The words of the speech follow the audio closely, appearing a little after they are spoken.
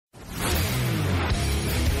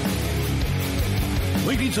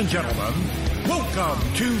Ladies and gentlemen,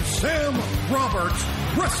 welcome to Sam Roberts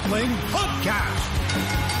Wrestling Podcast.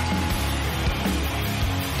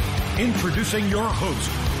 Introducing your host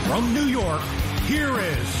from New York, here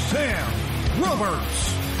is Sam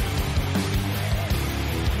Roberts.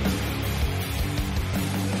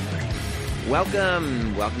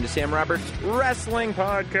 Welcome to Sam Roberts Wrestling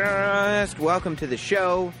Podcast. Welcome to the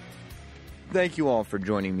show. Thank you all for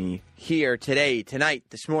joining me here today, tonight,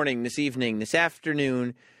 this morning, this evening, this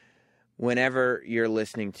afternoon, whenever you're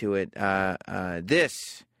listening to it.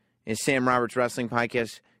 This is Sam Roberts Wrestling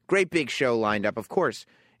Podcast. Great big show lined up. Of course,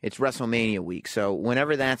 it's WrestleMania week, so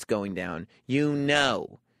whenever that's going down, you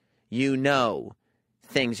know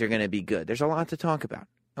things are going to be good. There's a lot to talk about,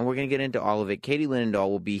 and we're going to get into all of it. Katie Linendoll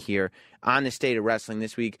will be here on the State of Wrestling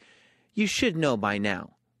this week. You should know by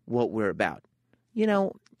now what we're about. You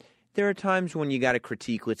know, there are times when you got to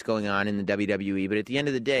critique what's going on in the WWE, but at the end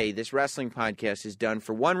of the day, this wrestling podcast is done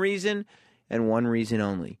for one reason and one reason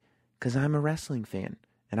only, because I'm a wrestling fan,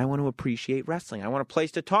 and I want to appreciate wrestling. I want a place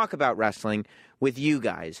to talk about wrestling with you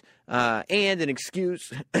guys, and an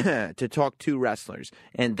excuse to talk to wrestlers,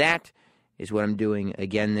 and that is what I'm doing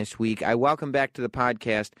again this week. I welcome back to the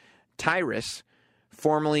podcast Tyrus,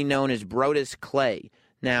 formerly known as Brodus Clay.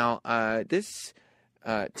 Now, this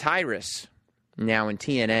Tyrus, now in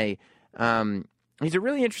TNA, he's a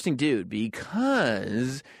really interesting dude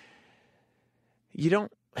because you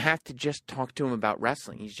don't have to just talk to him about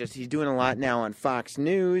wrestling. He's doing a lot now on Fox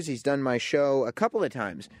News. He's done my show a couple of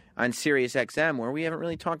times on SiriusXM where we haven't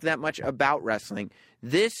really talked that much about wrestling.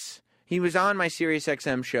 He was on my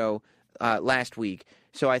SiriusXM show last week,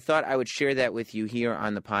 so I thought I would share that with you here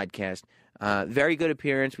on the podcast. Very good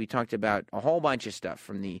appearance. We talked about a whole bunch of stuff,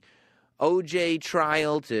 from the OJ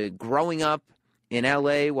trial to growing up in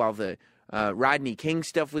L.A. while the Rodney King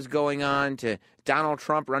stuff was going on, to Donald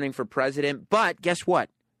Trump running for president. But guess what?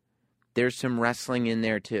 There's some wrestling in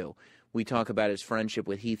there, too. We talk about his friendship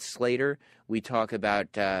with Heath Slater. We talk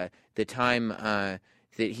about the time that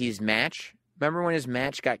his match. Remember when his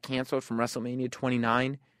match got canceled from WrestleMania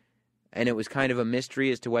 29? And it was kind of a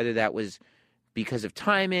mystery as to whether that was because of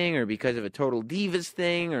timing or because of a Total Divas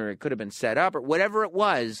thing, or it could have been set up, or whatever it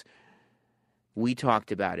was. We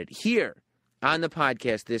talked about it here on the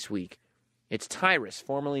podcast this week. It's Tyrus,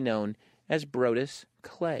 formerly known as Brodus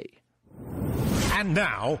Clay. And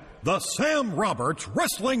now, the Sam Roberts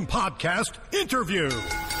Wrestling Podcast interview.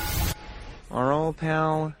 Our old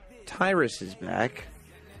pal Tyrus is back.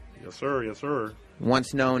 Yes, sir. Yes, sir.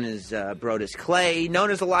 Once known as Brodus Clay,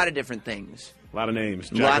 known as a lot of different things. A lot of names.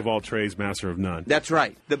 Jack of all trades, master of none. That's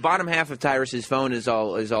right. The bottom half of Tyrus's phone is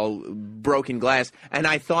all broken glass, and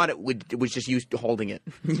I thought it was just you holding it.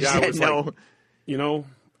 Yeah, it was no.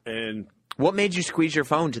 And what made you squeeze your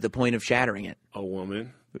phone to the point of shattering it? A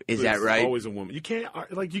woman. Is that right? Always a woman. You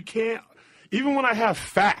can't. Even when I have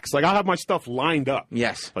facts, I'll have my stuff lined up.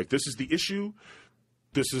 Yes. Like, this is the issue.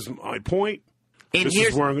 This is my point. And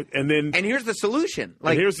here's the solution.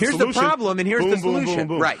 Like, here's the problem, and here's the solution. Boom, boom,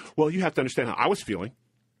 boom. Right. Well, you have to understand how I was feeling.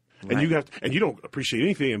 And right. you don't appreciate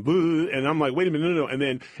anything, and I'm like, wait a minute, no. And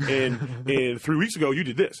then, and 3 weeks ago, you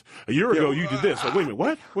did this. A year ago, you did this. Like, wait a minute,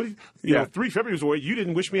 what? What? 3 Februaries away, you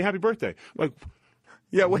didn't wish me a happy birthday. Like,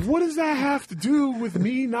 yeah, what does that have to do with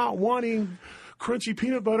me not wanting crunchy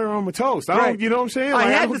peanut butter on my toast? You know what I'm saying?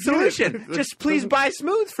 I had the solution. Just please buy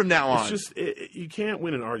Smooth from now on. It's just you can't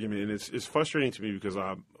win an argument, and it's frustrating to me because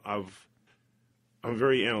I'm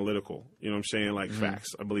very analytical. You know what I'm saying? Like facts.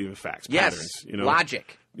 I believe in facts. Yes. Patterns.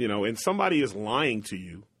 Logic. And somebody is lying to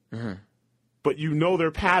you, but you know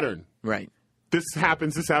their pattern. Right. This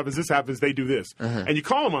happens. They do this, and you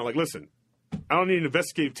call them on like, listen, I don't need an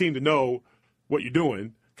investigative team to know what you're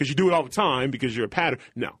doing because you do it all the time because you're a pattern.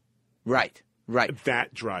 No. Right.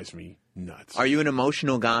 That drives me nuts. Are you an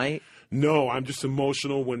emotional guy? No, I'm just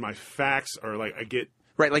emotional when my facts are like I get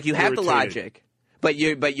right. Like you have the logic, but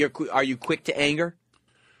are you quick to anger?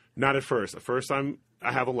 Not at first. At first, I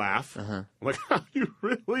have a laugh. I'm like, you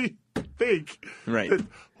really think that,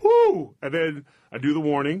 whoo? And then I do the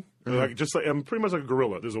warning. I'm pretty much like a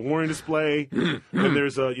gorilla. There's a warning display, and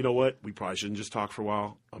there's a, you know what? We probably shouldn't just talk for a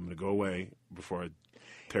while. I'm going to go away before I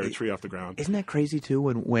tear a tree off the ground. Isn't that crazy too?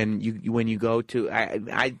 When you go to,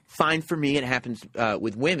 I find for me it happens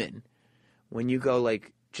with women. When you go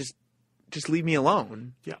like just leave me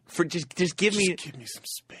alone. Yeah. Just give me some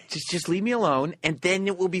space. Just leave me alone, and then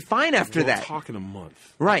it will be fine after that. We'll talk in a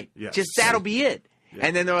month. Right. Yes. Just that'll be it. Yeah.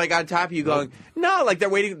 And then they're like on top of you going, no, like they're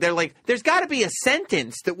waiting. They're like, there's got to be a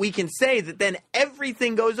sentence that we can say that then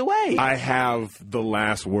everything goes away. I have the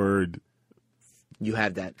last word. You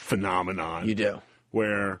have that phenomenon. You do.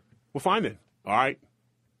 Where we'll find it. All right.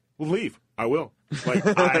 We'll leave. I will. Like,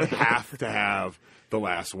 I have to have the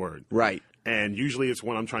last word. Right. And usually it's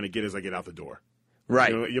when I'm trying to get as I get out the door.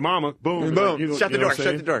 Right. You know, your mama, boom. Boom. Like, you know, shut the door.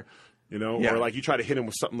 Shut the door. You know, Yeah. or like you try to hit him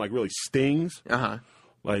with something like really stings. Uh-huh.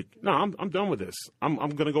 Like, no, I'm done with this. I'm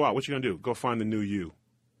going to go out. What you going to do? Go find the new you.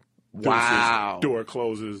 Wow. Deuces, door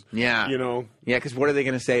closes. Yeah. You know. Yeah, because what are they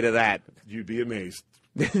going to say to that? You'd be amazed.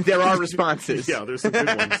 There are responses. Yeah, there's some good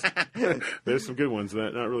ones. There's some good ones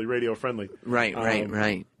that not really radio friendly. Right.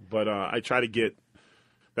 But I try to get.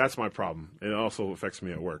 That's my problem. It also affects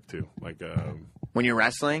me at work too. Like when you're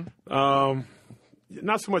wrestling.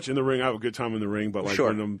 Not so much in the ring. I have a good time in the ring, but like Sure.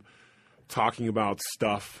 when I'm talking about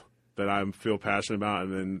stuff that I feel passionate about,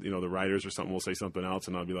 and then the writers or something will say something else,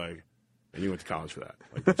 and I'll be like, "And you went to college for that?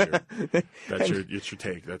 Like that's your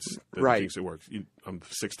take. That's right. He thinks it works. I'm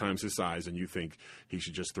 6 times his size, and you think he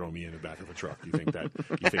should just throw me in the back of a truck? You think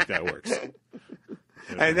that works?"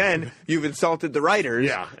 And then you've insulted the writers,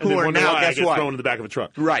 yeah, and who then are now I guess get what? thrown in the back of a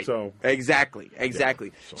truck. Right. So exactly. Yeah,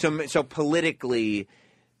 So politically,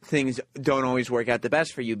 things don't always work out the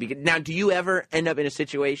best for you. Now, do you ever end up in a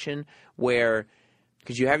situation where,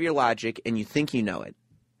 because you have your logic and you think you know it,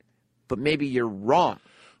 but maybe you're wrong?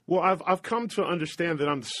 Well, I've come to understand that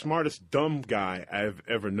I'm the smartest dumb guy I've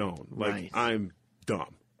ever known. Like, Nice. I'm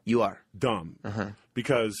dumb. You are. Dumb.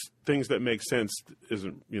 Because things that make sense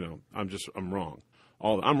isn't, I'm wrong.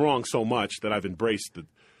 I'm wrong so much that I've embraced the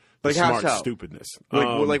Like how smart so? stupidness.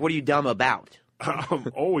 Like, what are you dumb about?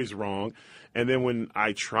 I'm always wrong. And then when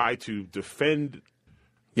I try to defend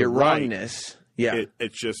Your the right, wrongness. Yeah.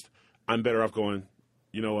 it's just, I'm better off going,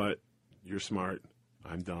 you know what? You're smart.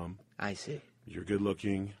 I'm dumb. I see. You're good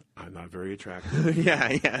looking. I'm not very attractive.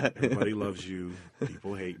 Yeah. Everybody loves you.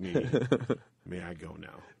 People hate me. May I go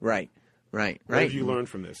now? Right. What have you learned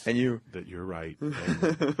from this? And you. That you're right.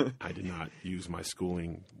 And I did not use my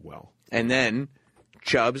schooling well. And then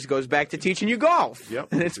Chubbs goes back to teaching you golf.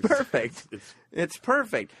 Yep. And it's perfect. It's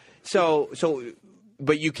perfect. So,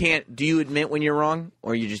 but you can't. Do you admit when you're wrong,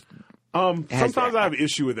 or you just? Sometimes I have an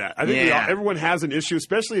issue with that. I think everyone has an issue,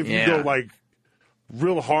 especially if you go like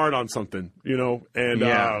real hard on something,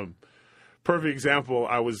 And perfect example.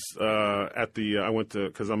 I was I went to,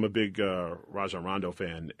 because I'm a big Rajon Rondo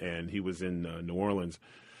fan, and he was in New Orleans,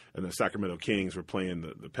 and the Sacramento Kings were playing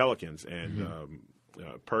the Pelicans, and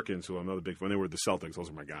Perkins, who I'm another big fan, they were the Celtics. Those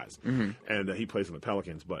are my guys, and he plays in the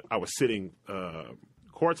Pelicans. But I was sitting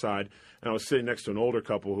courtside, and I was sitting next to an older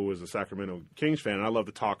couple who was a Sacramento Kings fan, and I love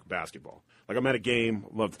to talk basketball. Like, I'm at a game,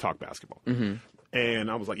 love to talk basketball.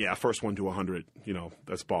 And I was like, yeah, first one to 100,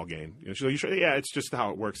 that's ball game. She's like, you sure? Yeah, it's just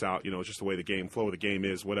how it works out. It's just the way the flow of the game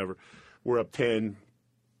is, whatever. We're up 10.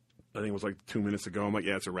 I think it was like 2 minutes ago. I'm like,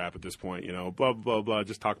 yeah, it's a wrap at this point, blah, blah, blah,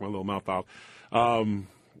 just talking my little mouth off. And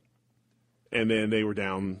then they were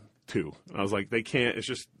down 2. I was like, they can't, it's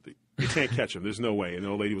just, you can't catch them. There's no way. And the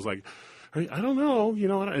old lady was like, I don't know,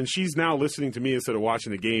 and she's now listening to me instead of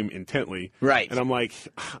watching the game intently. Right. And I'm like,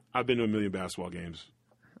 I've been to a million basketball games.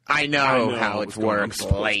 I know how it works,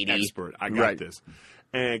 lady. Expert. I got this.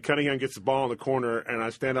 And Cunningham gets the ball in the corner, and I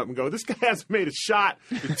stand up and go, this guy hasn't made a shot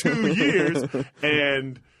in 2 years.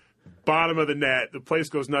 And bottom of the net, the place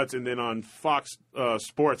goes nuts. And then on Fox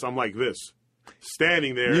Sports, I'm like this,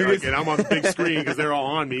 standing there, and I'm on the big screen because they're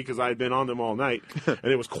all on me because I had been on them all night.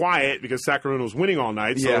 And it was quiet because Sacramento was winning all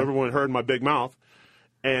night, so everyone heard my big mouth.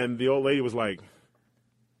 And the old lady was like,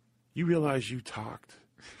 you realize you talked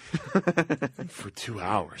for 2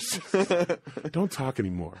 hours. Don't talk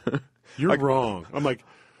anymore. You're wrong. I'm like,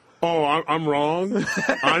 oh, I'm wrong?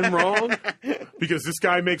 I'm wrong? Because this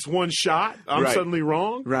guy makes one shot? I'm suddenly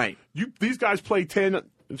wrong? Right. These guys play 10.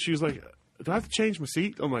 And she was like, do I have to change my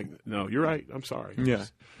seat? I'm like, no, you're right. I'm sorry. Yeah.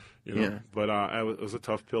 But it was a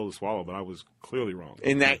tough pill to swallow, but I was clearly wrong.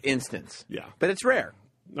 In that instance. Yeah. But it's rare.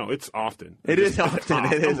 No, it's often. It is often.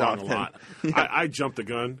 It is often. often. A lot. I jumped the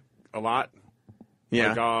gun a lot.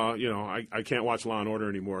 Yeah. Like, I can't watch Law and Order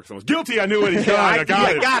anymore because I was guilty. I knew what he did. I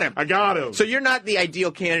got him. So you're not the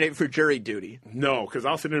ideal candidate for jury duty. No, because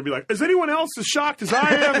I'll sit there and be like, is anyone else as shocked as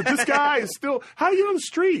I am that this guy is still, how are you on the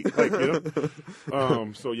street? Like,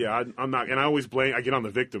 so yeah, I'm not, and I always I get on the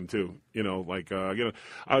victim too.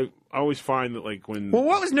 I always find that like when. Well,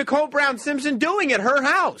 what was Nicole Brown Simpson doing at her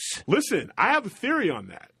house? Listen, I have a theory on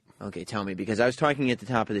that. Okay, tell me, because I was talking at the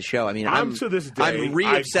top of the show. I mean, I'm to this day. I'm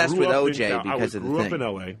re-obsessed with OJ because of the thing. I grew up in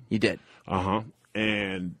L.A. You did.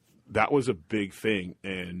 And that was a big thing.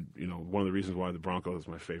 And, one of the reasons why the Bronco is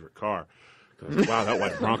my favorite car. Wow, that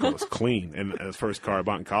white Bronco was clean. And the first car I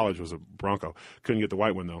bought in college was a Bronco. Couldn't get the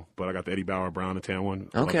white one, though. But I got the Eddie Bauer brown and tan one.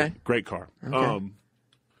 Okay. Great car. Okay.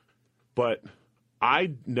 But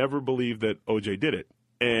I never believed that OJ did it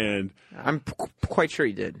And I'm quite sure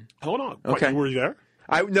he did. Hold on. Okay. Were you there?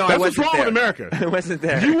 No, That's I wasn't what's wrong there. with America. I wasn't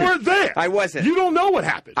there. You weren't there. I wasn't. You don't know what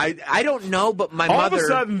happened. I don't know, but my All mother. of a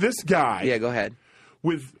sudden, this guy. Yeah, go ahead.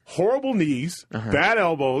 With horrible knees, bad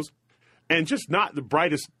elbows, and just not the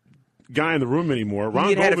brightest guy in the room anymore.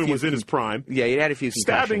 Ron Goldman was in his prime. Yeah, he'd had a few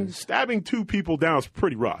Stabbing two people down is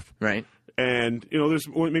pretty rough. Right. And, there's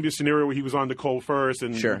maybe a scenario where he was on Nicole first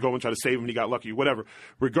and go and try to save him and he got lucky, whatever.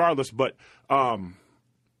 Regardless, but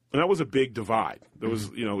and that was a big divide. There was,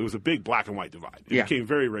 it was a big black and white divide. It became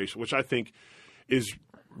very racial, which I think is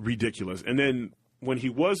ridiculous. And then when he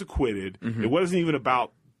was acquitted, it wasn't even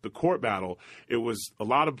about the court battle. It was a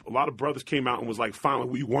lot of brothers came out and was like, finally,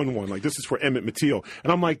 we won one. Like, this is for Emmett Till.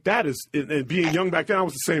 And I'm like, that is, and being young back then, I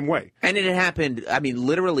was the same way. And it had happened, I mean,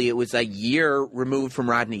 literally, it was a year removed from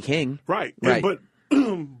Rodney King. Right. Right. But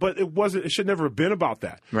it should never have been about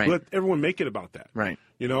that. Right. Let everyone make it about that. Right.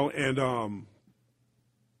 And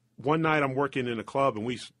one night I'm working in a club, and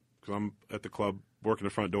because I'm at the club working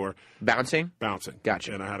the front door. Bouncing?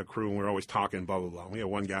 Gotcha. And I had a crew, and we were always talking, blah, blah, blah. We had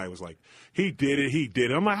one guy who was like, he did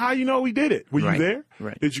it. I'm like, how you know he did it? Were you there?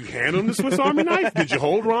 Right. Did you hand him the Swiss Army knife? Did you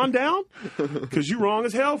hold Ron down? Because you wrong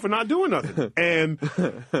as hell for not doing nothing. And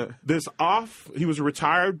he was a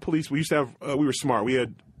retired police. We used to have, we were smart. We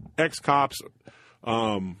had ex-cops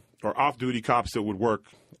or off-duty cops that would work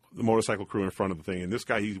the motorcycle crew in front of the thing. And this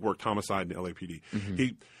guy, he worked homicide in the LAPD.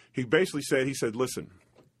 He basically said, listen,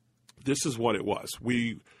 this is what it was.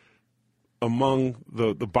 Among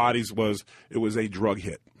the bodies it was a drug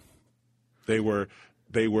hit. They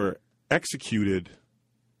were executed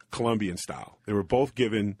Colombian style. They were both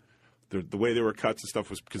given the way they were cuts and stuff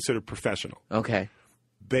was considered professional. Okay.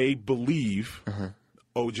 They believe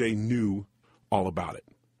OJ knew all about it.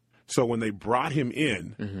 So when they brought him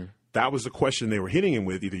in, that was the question they were hitting him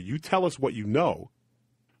with. Either you tell us what you know,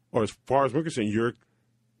 or as far as we're concerned, you're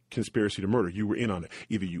conspiracy to murder. You were in on it.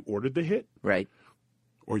 Either you ordered the hit, right,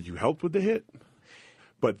 or you helped with the hit.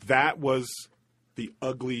 But that was the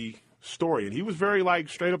ugly story, and he was very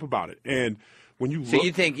straight up about it. And when you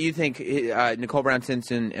you think Nicole Brown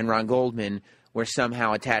Simpson and Ron Goldman were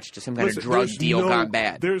somehow attached to some kind of drug deal gone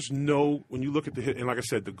bad? When you look at the hit, and like I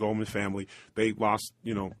said, the Goldman family, they lost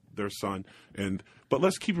their son, but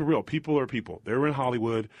let's keep it real. People are people. They're in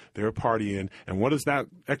Hollywood. They're partying. And what does that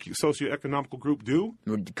socioeconomical group do?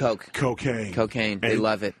 Cocaine. They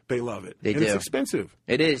love it. They love it. They do. It's expensive.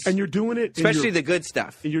 It is. And you're doing it. Especially the good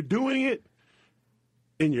stuff. And you're doing it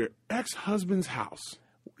in your ex-husband's house.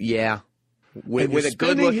 Yeah. With a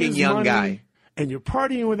good-looking young guy. And you're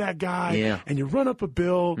partying with that guy. Yeah. And you run up a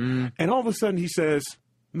bill. And all of a sudden he says,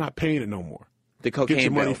 I'm not paying it no more. The cocaine Get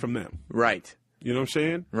your bill. money from them. Right. You know what I'm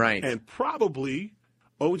saying? Right. And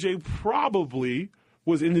OJ probably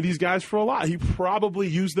was into these guys for a lot. He probably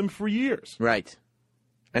used them for years. Right.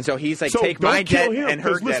 And so he's like, take my debt and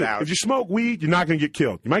her debt out. If you smoke weed, you're not going to get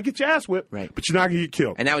killed. You might get your ass whipped, right, but you're not going to get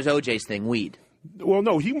killed. And that was OJ's thing, weed. Well,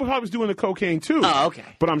 no, he probably was doing the cocaine too. Oh,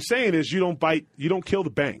 okay. But I'm saying is you don't kill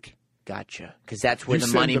the bank. Gotcha. Because that's where the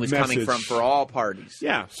money was coming from for all parties.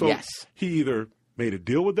 Yeah. So he either made a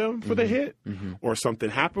deal with them for the hit or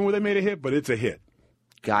something happened where they made a hit, but it's a hit.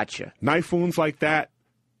 Gotcha. Knife wounds like that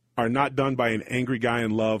are not done by an angry guy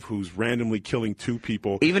in love who's randomly killing two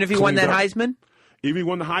people. Even if he won that Heisman? Even if he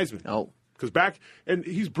won the Heisman. Oh. Because and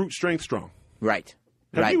he's brute strength strong. Right.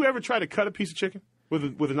 Have you ever tried to cut a piece of chicken with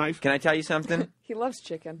a knife? Can I tell you something? He loves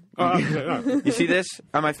chicken. You see this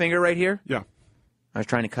on my finger right here? Yeah. I was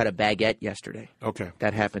trying to cut a baguette yesterday. Okay.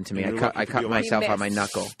 That happened to me. I cut myself on my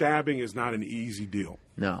knuckle. Stabbing is not an easy deal.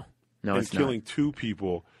 No, it's not. Killing two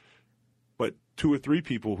people, but 2 or 3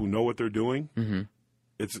 people who know what they're doing,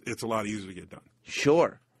 it's a lot easier to get done.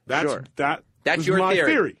 Sure. That's your my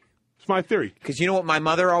theory. It's my theory. Because you know what my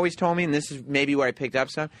mother always told me, and this is maybe where I picked up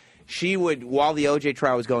some? She would, while the OJ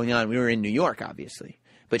trial was going on, we were in New York, obviously,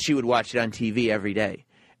 but she would watch it on TV every day.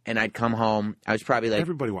 And I'd come home. I was probably like...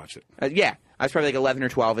 Everybody watched it. I was probably like 11 or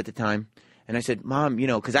 12 at the time. And I said, Mom,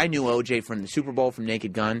 because I knew OJ from the Super Bowl, from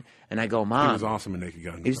Naked Gun. And I go, Mom. He was awesome in Naked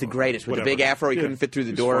Gun. He was the greatest. With the big afro, he couldn't fit through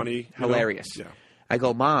the door. Funny, hilarious. Yeah. I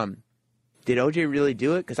go, Mom, did OJ really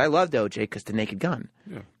do it? Because I loved OJ because the Naked Gun.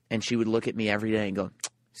 Yeah. And she would look at me every day and go,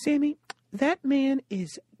 Sammy, that man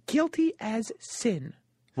is guilty as sin.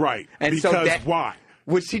 Right. And because why?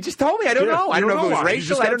 Which she just told me. I don't know. I don't know if it was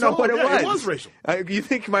racial. I don't know what it was. It was racial. You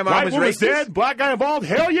think my mom was racist? Dead, black guy involved?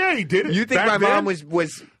 Hell yeah, he did it. You think my mom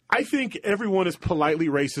was... I think everyone is politely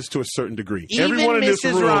racist to a certain degree. Even everyone in Mrs.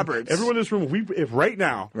 this room, Roberts. Everyone in this room, if right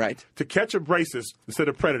now, to catch a racist instead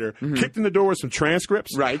of predator, kicked in the door with some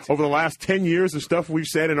transcripts over the last 10 years of stuff we've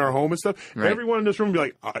said in our home and stuff, everyone in this room would be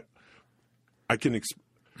like, I can...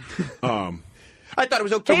 I thought it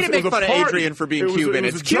was okay to make fun of Adrian for being Cuban.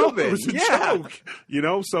 It's Cuban. It was a joke. You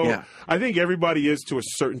know, so I think everybody is to a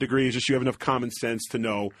certain degree. It's just you have enough common sense to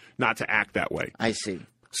know not to act that way. I see.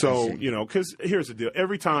 So, you know, because here's the deal.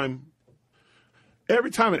 Every time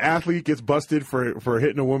an athlete gets busted for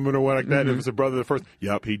hitting a woman or what like that, if it's a brother the first,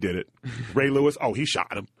 yep, he did it. Ray Lewis, he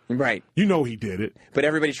shot him. Right. You know he did it. But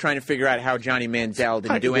everybody's trying to figure out how Johnny Manziel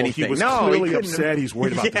didn't do anything. He was clearly upset. He's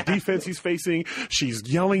worried about the defense he's facing. She's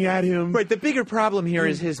yelling at him. Right. The bigger problem here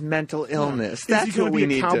is his mental illness. That's is he going to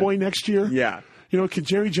be a Cowboy next year? Yeah. You know, can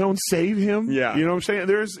Jerry Jones save him? Yeah. You know what I'm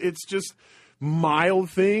saying? It's just mild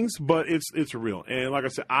things, but it's real. And like I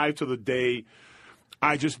said,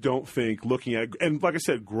 I just don't think looking at, and like I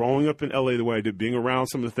said, growing up in LA the way I did, being around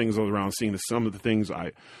some of the things I was around, seeing some of the things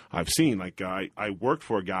I've seen. Like I worked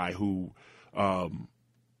for a guy who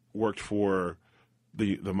worked for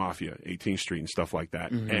the Mafia, 18th Street and stuff like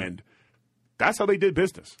that. And that's how they did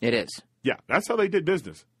business. It is. Yeah, that's how they did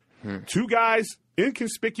business. Two guys,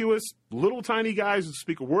 inconspicuous, little tiny guys who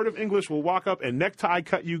speak a word of English will walk up and necktie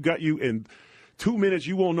gut you in 2 minutes.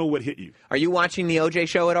 You won't know what hit you. Are you watching the OJ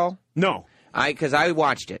show at all? No. Because I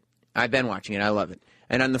watched it. I've been watching it. I love it.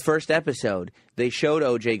 And on the first episode, they showed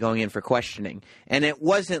OJ going in for questioning. And it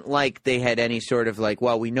wasn't like they had any sort of like,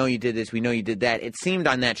 well, we know you did this, we know you did that. It seemed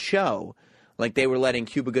on that show like they were letting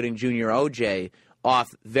Cuba Gooding Jr. OJ off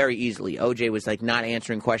very easily. OJ was like not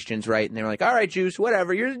answering questions right. And they were like, all right, Juice,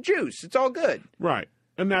 whatever. You're the Juice. It's all good. Right.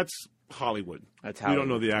 And that's Hollywood. That's Hollywood. You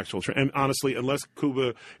don't know the actual trend. And honestly, unless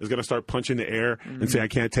Cuba is going to start punching the air and say, I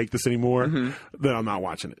can't take this anymore, then I'm not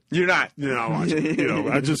watching it. You're not? You're not watching it. You know,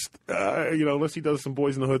 I just, unless he does some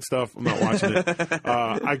Boys in the Hood stuff, I'm not watching it.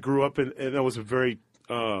 I grew up and that was a very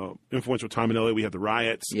influential time in LA. We had the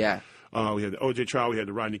riots. Yeah. We had the OJ trial. We had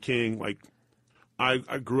the Rodney King. Like,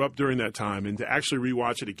 I grew up during that time. And to actually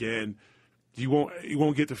rewatch it again, you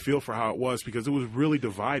won't get the feel for how it was because it was really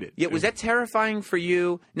divided. Yeah, was that terrifying for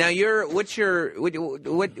you? Now, what's your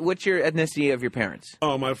ethnicity of your parents?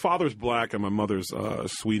 Oh, my father's black and my mother's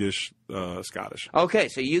Swedish, Scottish. Okay,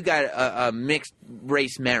 so you got a mixed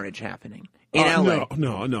race marriage happening in LA.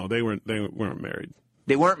 No, they weren't married.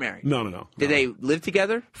 They weren't married. No. Did they live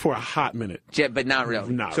together for a hot minute? Yeah, but not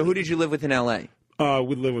really. So who did you live with in LA?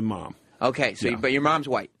 We live with Mom. Okay, so but your mom's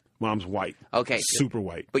white. Mom's white. Okay. Super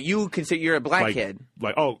white. But you consider you're a black kid.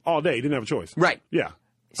 Like, all day. Didn't have a choice. Right. Yeah.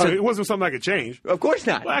 So it wasn't something I could change. Of course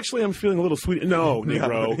not. Well, actually, I'm feeling a little sweet. No,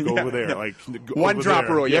 Negro, go over there. Like one drop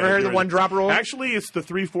rule. You ever heard of the one drop rule? Actually, it's the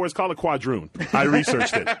 3/4. It's called a quadroon. I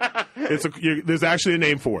researched it. There's actually a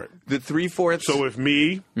name for it. The 3/4. So if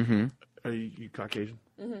me, are you Caucasian?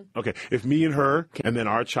 Okay. If me and her, and then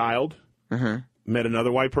our child met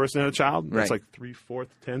another white person and a child, that's like 3/4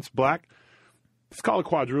 tenths black. It's called a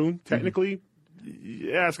quadroon. Technically,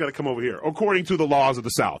 it's got to come over here, according to the laws of the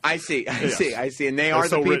South. I see. And they are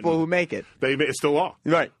the people who make it. It's still law.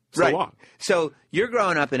 Right. Still law. So you're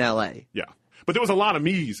growing up in L.A. Yeah. But there was a lot of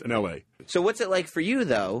me's in L.A. So what's it like for you,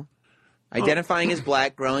 though, identifying as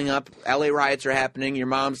black, growing up, L.A. riots are happening, your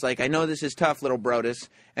mom's like, I know this is tough, little Brodus,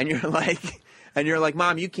 and you're like,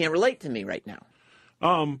 Mom, you can't relate to me right now.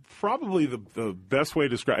 Probably the best way to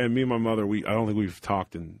describe, and me and my mother, I don't think we've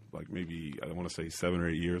talked in like maybe, I want to say 7 or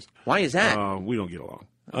 8 years. Why is that? We don't get along.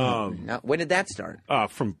 When did that start?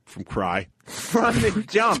 From cry. From the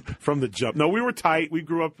jump. From the jump. No, we were tight. We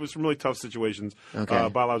grew up with some really tough situations. Okay.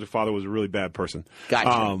 Biological father was a really bad person.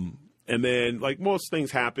 Gotcha. And then, like most things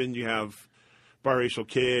happen, you have biracial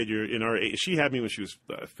kid. You're in our age. She had me when she was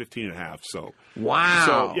 15 and a half. So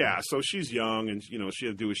wow. So she's young, and she had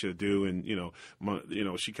to do what she had to do, and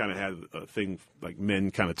she kind of had a thing like men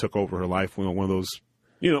kind of took over her life. One of those,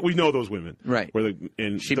 we know those women, right?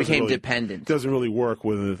 And she became dependent. Doesn't really work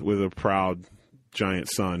with a proud giant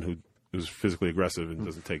son who's physically aggressive and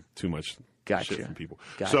doesn't take too much. Gotcha. Shit from people.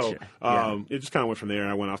 Gotcha. So it just kind of went from there.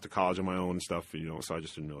 I went off to college on my own and stuff, so I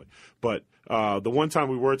just didn't really. But the one time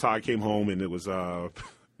we were talking, I came home and it was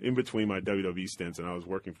in between my WWE stints, and I was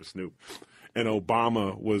working for Snoop, and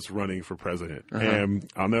Obama was running for president,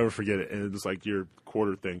 and I'll never forget it. And it was like your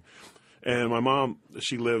quarter thing, and my mom,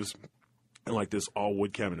 she lives in like this all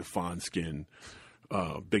wood cabin in fawn skin,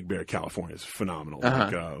 Big Bear, California. It's phenomenal.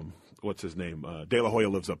 Like what's his name? De La Hoya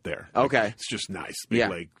lives up there. Okay, it's just nice. Big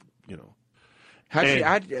Lake,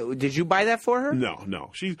 did you buy that for her?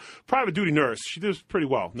 No. She's private duty nurse. She does pretty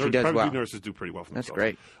well. She does private well. Duty nurses do pretty well for themselves.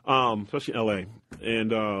 That's great. Especially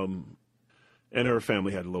in L.A. And her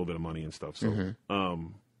family had a little bit of money and stuff. So,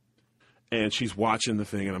 and she's watching the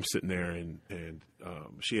thing, and I'm sitting there, and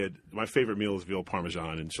she had my favorite meal is veal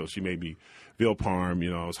parmesan, and so she made me veal parm.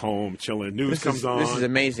 I was home chilling. News comes on. This is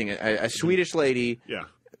amazing. A Swedish lady. Yeah.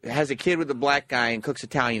 has a kid with a black guy and cooks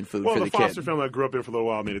Italian food for the kid. Well, the foster family I grew up in for a little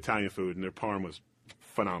while made Italian food, and their parm was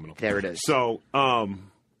phenomenal. There it is. So,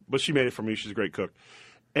 but she made it for me. She's a great cook.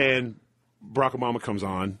 And Barack Obama comes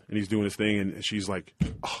on, and he's doing his thing, and she's like,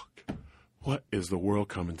 oh, what is the world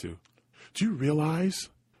coming to? Do you realize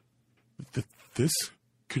that this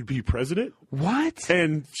could be president? What?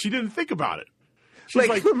 And she didn't think about it. She's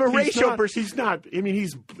like from a racial perspective. He's not. I mean,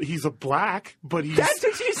 he's a black, but he's. That's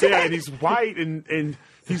what she said. Yeah, and he's white, and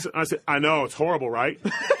he's. I said, I know it's horrible, right?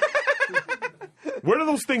 Where do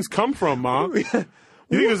those things come from, Mom? You think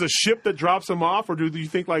there's a ship that drops them off, or do you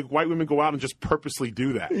think like white women go out and just purposely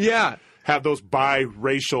do that? Yeah. Have those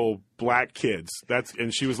biracial black kids.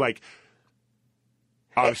 And she was like,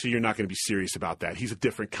 obviously, you're not going to be serious about that. He's a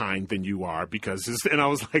different kind than you are and I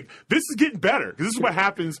was like, this is getting better. This is what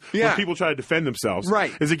happens when people try to defend themselves.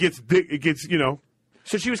 Right. Is it gets, you know.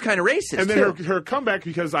 So she was kind of racist, and then her comeback,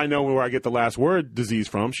 because I know where I get the last word disease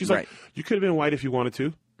from. She's like, you could have been white if you wanted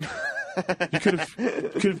to. You could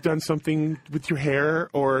have done something with your hair,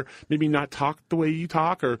 or maybe not talk the way you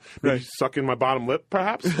talk, or maybe suck in my bottom lip,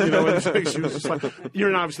 perhaps. You know, and she was just like,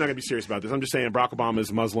 "You're obviously not going to be serious about this." I'm just saying, Barack Obama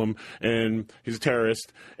is Muslim and he's a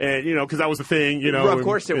terrorist, and you know, because that was the thing. You know, well, of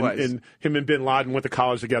course it was. And him and Bin Laden went to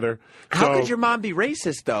college together. How could your mom be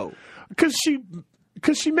racist, though? Because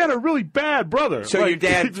she met a really bad brother. So your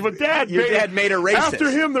dad made her racist. After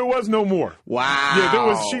him, there was no more. Wow.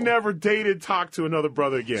 Yeah, she never talked to another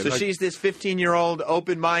brother again. So she's this 15-year-old,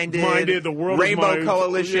 open-minded, the world Rainbow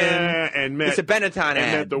Coalition. Yeah, and met. It's a Benetton ad.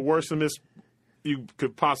 And met the worsomest you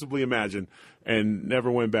could possibly imagine, and never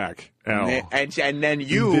went back at all. And then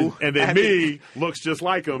you. And then me looks just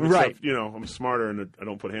like him. Right. Except, you know, I'm smarter and I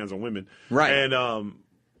don't put hands on women. Right. And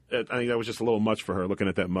I think that was just a little much for her, looking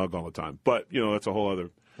at that mug all the time. But, you know, that's a whole other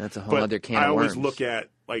other can of worms. I always look at,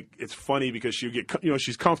 like, it's funny because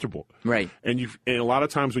she's comfortable. Right. And a lot of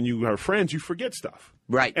times when you are friends, you forget stuff.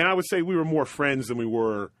 Right. And I would say we were more friends than we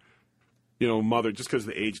were, you know, mother, just because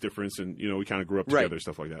of the age difference, and, you know, we kind of grew up together,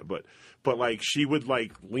 stuff like that. But like, she would,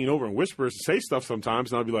 like, lean over and whisper and say stuff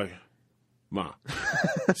sometimes, and I'd be like, Ma,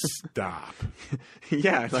 stop.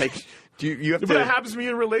 Yeah, like, you have to... But it happens to me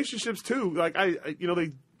in relationships, too. Like,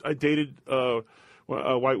 I dated a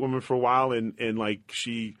white woman for a while, and like,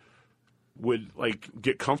 she would, like,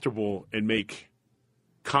 get comfortable and make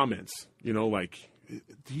comments, you know, like,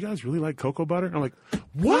 do you guys really like cocoa butter? And I'm like,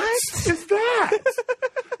 what is that?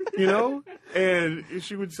 You know? And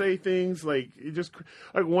she would say things like,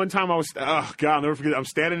 one time I'll never forget, I'm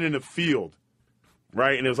standing in a field,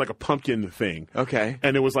 right? And it was like a pumpkin thing. Okay.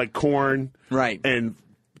 And it was like corn. Right. And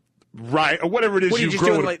or whatever it is you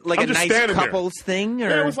grow. Doing like a nice couples thing? Or?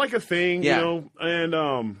 Yeah, it was like a thing, you know.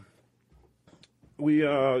 And we, you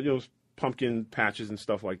know, pumpkin patches and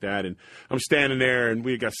stuff like that. And I'm standing there, and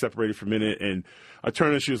we got separated for a minute. And I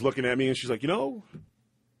turned, and she was looking at me, and she's like, you know,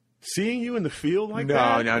 seeing you in the field like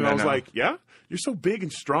that. And I was like, yeah, you're so big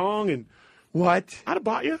and strong, and what? I'd have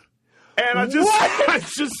bought you. And I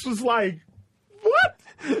just was like, what?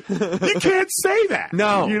 You can't say that.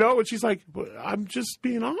 No. You know? And she's like, I'm just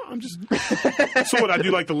being on. So what, I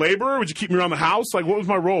do like the laborer? Would you keep me around the house? Like, what was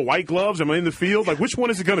my role? White gloves? Am I in the field? Like, which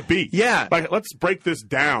one is it going to be? Yeah. Like, let's break this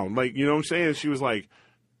down. Like, you know what I'm saying? And she was like,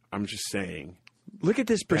 I'm just saying. Look at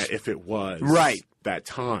this if it was. Right. That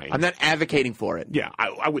time. I'm not advocating for it. Yeah,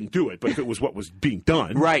 I wouldn't do it, but if it was what was being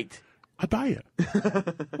done. Right. I'd buy it.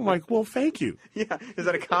 I'm like, well, thank you. Yeah. Is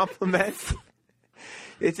that a compliment?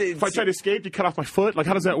 If I try to escape, you cut off my foot? Like,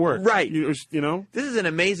 how does that work? Right. You know? This is an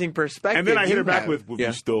amazing perspective. And then I hit her back with, would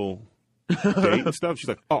we still date and stuff? She's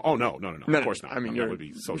like, oh, no. Of course not. I mean, that would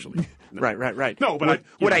be socially. No. Right. No, but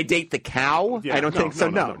would I date the cow? Yeah, I don't think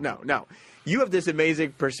so. No. You have this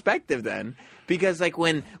amazing perspective then, because like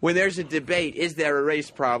when there's a debate, is there a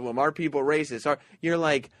race problem? Are people racist? You're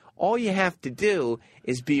like, all you have to do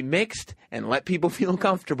is be mixed and let people feel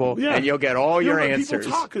comfortable, and you'll get all your answers.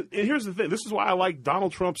 People talk, and here's the thing. This is why I like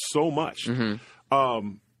Donald Trump so much. Mm-hmm.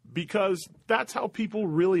 Because that's how people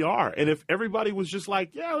really are. And if everybody was just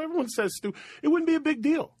like, yeah, everyone says stupid, it wouldn't be a big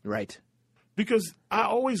deal. Right. Because I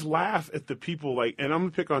always laugh at the people like, and I'm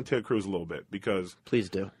going to pick on Ted Cruz a little bit because. Please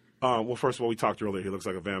do. Well, first of all, we talked earlier. He looks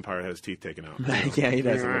like a vampire, had his teeth taken out. Yeah, he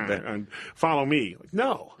does a little bit. And follow me. Like,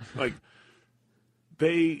 no. Like,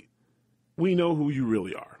 we know who you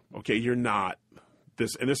really are. Okay, you're not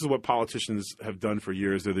this, and this is what politicians have done for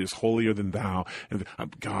years. They're this holier than thou, and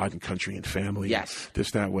God and country and family. Yes,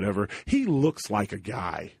 this, that, whatever. He looks like a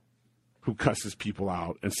guy who cusses people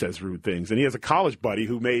out and says rude things, and he has a college buddy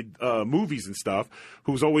who made movies and stuff,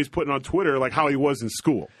 who's always putting on Twitter like how he was in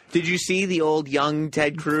school. Did you see the old young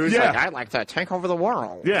Ted Cruz? Yeah, like, I'd like to take over the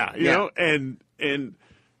world. Yeah, you know, and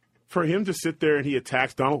for him to sit there and he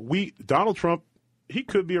attacks Donald Trump, he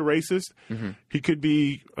could be a racist. Mm-hmm. He could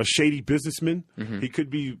be a shady businessman. Mm-hmm. He could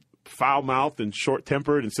be foul-mouthed and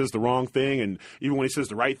short-tempered and says the wrong thing. And even when he says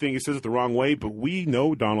the right thing, he says it the wrong way. But we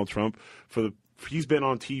know Donald Trump he's been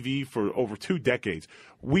on TV for over 2 decades.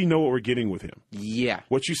 We know what we're getting with him. Yeah.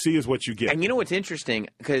 What you see is what you get. And you know what's interesting?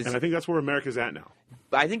 And I think that's where America's at now.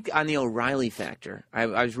 I think on the O'Reilly factor, I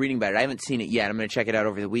was reading about it. I haven't seen it yet. I'm going to check it out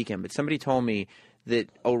over the weekend. But somebody told me that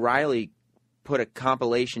O'Reilly put a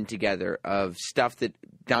compilation together of stuff that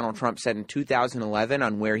Donald Trump said in 2011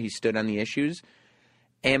 on where he stood on the issues.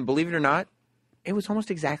 And believe it or not, it was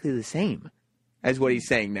almost exactly the same as what he's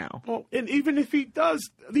saying now. Well, and even if he does,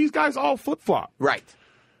 these guys all flip-flop. Right.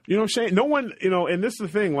 You know what I'm saying? No one, and this is the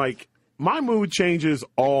thing, like, my mood changes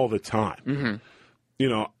all the time.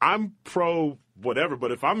 Mm-hmm. I'm pro whatever,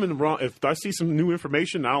 but if I'm in the wrong, if I see some new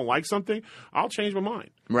information and I don't like something, I'll change my mind.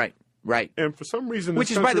 Right. Right. And for some reason, which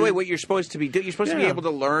is, by the way, what you're supposed to be doing. You're supposed to be able to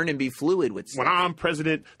learn and be fluid with stuff. When I'm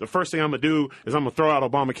president, the first thing I'm going to do is I'm going to throw out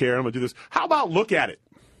Obamacare. I'm going to do this. How about look at it?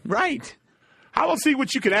 Right. How about see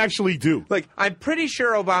what you can actually do? Like, I'm pretty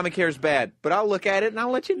sure Obamacare is bad, but I'll look at it and I'll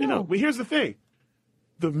let you know. But here's the thing.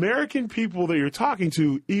 The American people that you're talking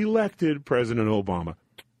to elected President Obama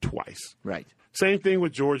twice. Right. Same thing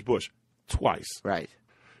with George Bush. Twice. Right.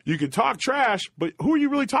 You can talk trash, but who are you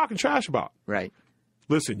really talking trash about? Right.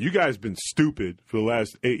 Listen, you guys been stupid for the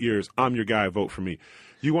last 8 years. I'm your guy. Vote for me.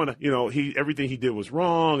 You want to, everything he did was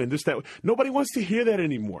wrong and this, that. Nobody wants to hear that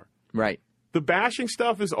anymore. Right. The bashing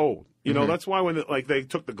stuff is old. That's why when they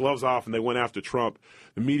took the gloves off and they went after Trump,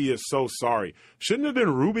 the media is so sorry. Shouldn't have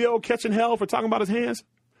been Rubio catching hell for talking about his hands?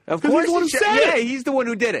 Of course, he's the one who said it. He's the one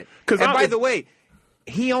who did it. And by the way,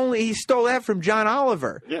 he stole that from John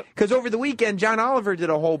Oliver. Because over the weekend, John Oliver did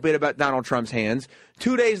a whole bit about Donald Trump's hands.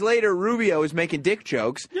 2 days later, Rubio is making dick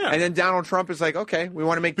jokes. Yeah. And then Donald Trump is like, okay, we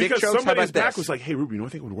want to make dick jokes. How about this? Because somebody's back was like, hey, Rubio, you know what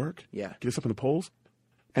I think would work? Yeah. Get us up in the polls.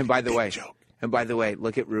 And by the way,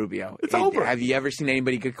 look at Rubio. It's over. Have you ever seen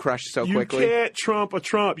anybody get crushed so quickly? You can't Trump a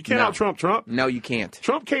Trump. You can't out-Trump Trump. No, you can't.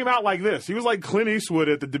 Trump came out like this. He was like Clint Eastwood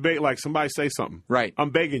at the debate, like, somebody say something. Right. I'm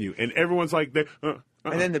begging you. And everyone's like,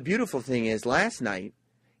 And then the beautiful thing is, last night,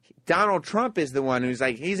 Donald Trump is the one who's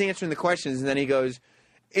like, he's answering the questions, and then he goes,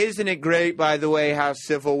 isn't it great, by the way, how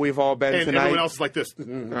civil we've all been tonight? And everyone else is like this.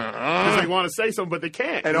 Because they want to say something, but they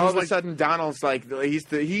can't. And all of a sudden, Donald's like, he's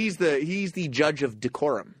the judge of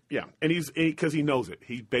decorum. Yeah, and because he knows it.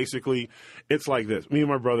 He basically, it's like this. Me and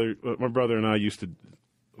my brother and I used to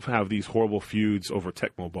have these horrible feuds over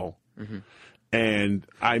Tecmo Bowl. Mm-hmm. And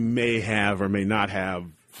I may have or may not have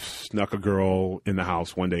snuck a girl in the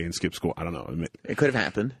house one day and skipped school. I don't know. It could have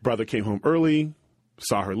happened. Brother came home early,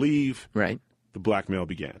 saw her leave. Right. The blackmail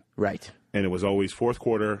began. Right. And it was always fourth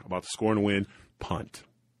quarter, about to score and win, punt,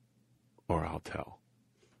 or I'll tell.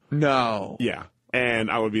 No. Yeah. And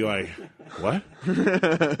I would be like, what?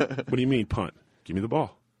 What do you mean punt? Give me the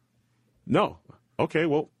ball. No. Okay,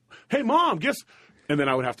 well, hey, Mom, guess. And then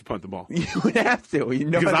I would have to punt the ball. You would have to.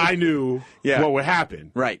 Because I knew what would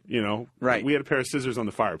happen. Right. Right. We had a pair of scissors on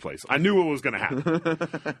the fireplace. I knew what was going to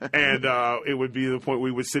happen. And it would be the point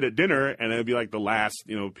we would sit at dinner, and it would be like the last,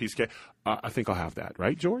 piece of cake. I think I'll have that.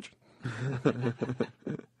 Right, George? And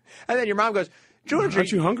then your mom goes, George,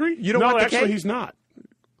 aren't you hungry? You don't want the cake? Actually, he's not.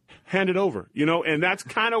 Hand it over. And that's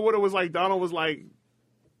kind of what it was like. Donald was like,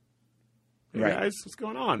 hey, guys, what's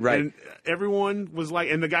going on? Right. And everyone was like,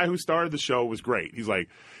 and the guy who started the show was great. He's like,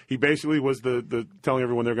 he basically was the telling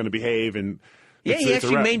everyone they're going to behave. And he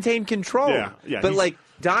actually maintained control. Yeah. But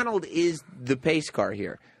Donald is the pace car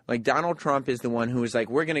here. Like, Donald Trump is the one who is like,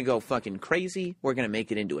 we're going to go fucking crazy. We're going to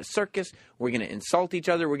make it into a circus. We're going to insult each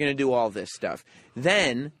other. We're going to do all this stuff.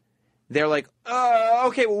 Then they're like, oh,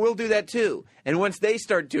 okay, well, we'll do that too. And once they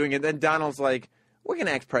start doing it, then Donald's like, we're going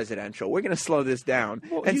to act presidential. We're going to slow this down.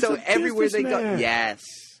 Well, and so everywhere they go, yes,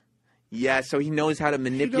 so he knows how to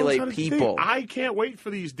manipulate people. I can't wait for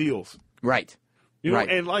these deals. Right.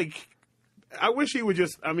 And I wish he would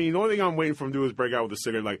just, the only thing I'm waiting for him to do is break out with a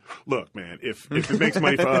cigarette. Like, look, man, if it makes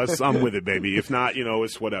money for us, I'm with it, baby. If not,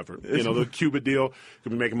 it's whatever. The Cuba deal,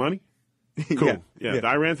 could we make money? Cool. Yeah. The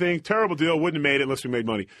Iran thing, terrible deal. Wouldn't have made it unless we made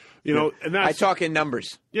money. And that's, I talk in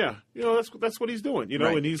numbers. Yeah. That's what he's doing.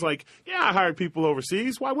 And he's like, yeah, I hired people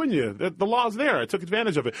overseas. Why wouldn't you? The law's there. I took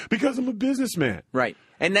advantage of it because I'm a businessman. Right.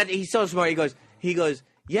 And that he's so smart. He goes,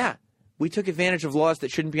 yeah, we took advantage of laws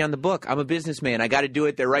that shouldn't be on the book. I'm a businessman. I got to do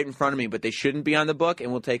it. They're right in front of me, but they shouldn't be on the book,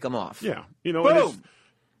 and we'll take them off. Yeah. Boom.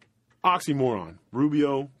 Oxymoron.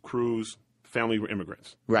 Rubio, Cruz, family were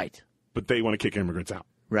immigrants. Right. But they want to kick immigrants out.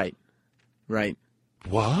 Right.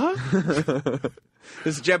 What?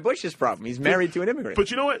 This is Jeb Bush's problem. He's married to an immigrant.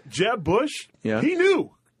 But you know what? Jeb Bush, he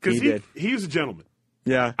knew. Because he was a gentleman.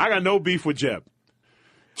 Yeah. I got no beef with Jeb.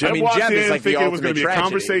 Jeb Jeb walked is in like thinking it was going to be a tragedy.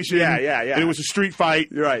 conversation. Yeah. And it was a street fight.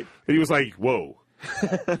 Right. And he was like, whoa.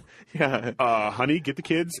 Yeah. Honey, get the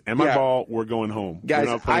kids and my ball. We're going home. Guys,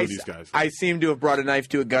 we're not playing with these guys. I seem to have brought a knife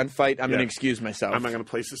to a gunfight. I'm going to excuse myself. I'm not going to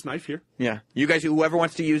place this knife here. Yeah. You guys, whoever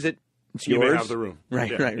wants to use it, it's yours. You may have the room.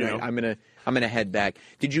 Right. I'm gonna head back.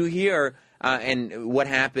 Did you hear and what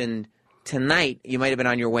happened tonight? You might have been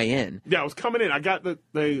on your way in. Yeah, I was coming in. I got there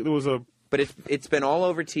was a. But it's been all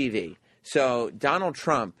over TV. So Donald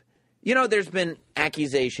Trump. There's been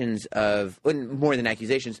accusations of, more than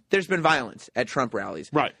accusations, there's been violence at Trump rallies.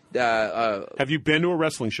 Right. Have you been to a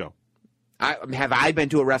wrestling show? Have I been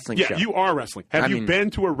to a wrestling show? Yeah, you are wrestling. Have you been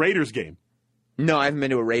to a Raiders game? No, I haven't been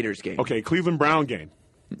to a Raiders game. Okay, Cleveland Brown game.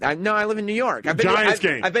 No, I live in New York. Giants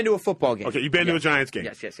game. I've been to a football game. Okay, you've been to a Giants game.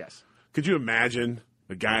 Yes. Could you imagine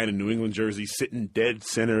a guy in a New England jersey sitting dead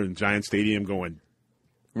center in Giant Stadium going,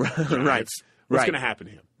 right. What's going to happen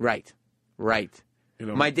to him? Right.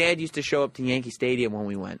 My dad used to show up to Yankee Stadium when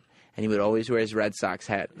we went, and he would always wear his Red Sox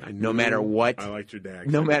hat, no matter what. I liked your dad.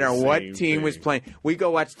 No matter what team was playing. We go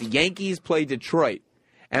watch the Yankees play Detroit,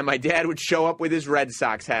 and my dad would show up with his Red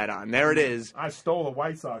Sox hat on. There it is. I stole a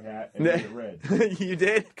White Sox hat and made it red. You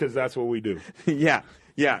did? Because that's what we do. Yeah.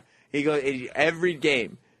 He goes every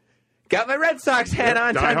game. Got my Red Sox hat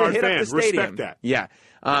on. Time to hit up the stadium. Respect that. Yeah.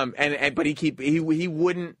 But he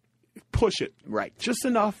wouldn't push it. Right. Just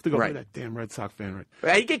enough to go, right. That damn Red Sox fan,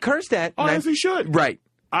 right? He'd get cursed at. Oh, as he should. Right.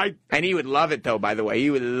 And he would love it, though, by the way. He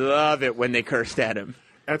would love it when they cursed at him.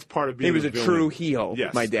 That's part of being He was a villain. true heel,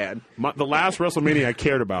 yes. my dad. The last WrestleMania I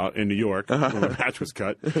cared about in New York, when the match was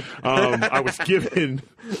cut, I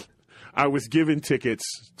was given tickets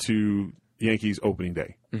to Yankees opening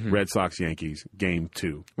day. Red Sox Yankees game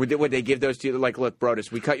 2. Would they give those to you? Like, look,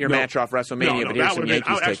 Brodus, we cut your match off WrestleMania, but here's some Yankees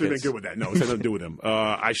tickets. I actually been good with that. No, it had nothing to do with them.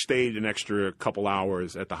 I stayed an extra couple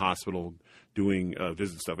hours at the hospital doing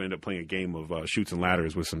visit stuff. I ended up playing a game of Chutes and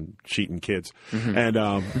Ladders with some cheating kids, and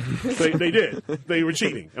they did. They were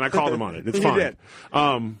cheating, and I called them on it. It's fine. You did.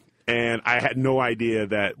 And I had no idea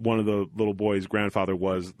that one of the little boys' grandfather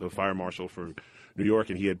was the fire marshal for New York,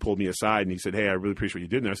 and he had pulled me aside and he said, "Hey, I really appreciate what you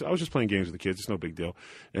did." And I said, "I was just playing games with the kids. It's no big deal."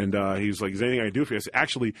 And he was like, "Is there anything I can do for you?" I said,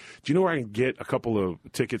 "Actually, do you know where I can get a couple of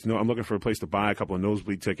tickets? No, I'm looking for a place to buy a couple of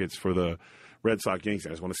nosebleed tickets for the Red Sox Yankees. I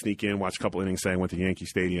just want to sneak in, watch a couple innings. Say I went to Yankee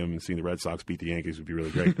Stadium and seeing the Red Sox beat the Yankees would be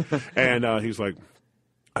really great." And he was like,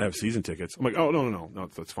 "I have season tickets." I'm like, "Oh, no,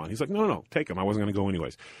 that's fine." He's like, no, take them. I wasn't going to go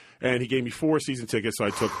anyways. And he gave me 4 season tickets, so I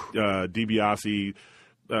took DiBiase,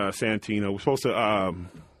 Santino.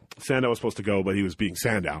 Sandow was supposed to go, but he was being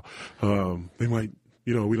Sandow. They might,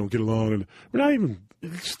 we don't get along, and we're not even.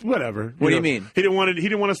 Whatever. What do you mean? He didn't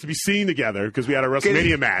want us to be seen together because we had a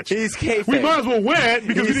WrestleMania match. He's kayfabe. We might as well win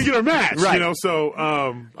because we didn't get our match. Right. So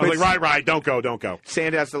I was like, right, don't go.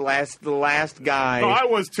 Sandow's the last guy. No, I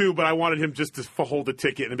was too, but I wanted him just to hold the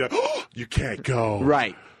ticket and be like, "Oh, you can't go."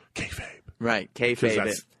 Right. Kayfabe. Right. Kayfabe.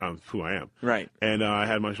 That's who I am. Right. And I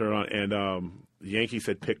had my shirt on, and the Yankees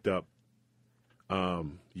had picked up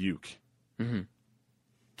Uke. Mm-hmm.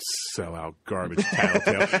 Sell out garbage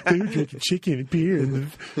tattletale. They were drinking chicken and beer.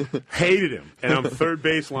 Hated him. And I'm third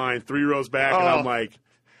baseline, 3 rows back, and I'm like,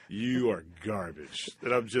 "You are garbage."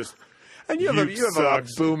 And I'm just. And you have a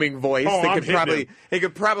booming voice that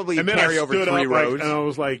could probably carry over 3 rows. And I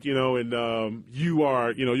was like, you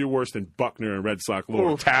are, you're worse than Buckner and Red Sox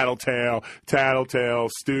lore. Tattletale,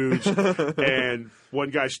 stooge. And one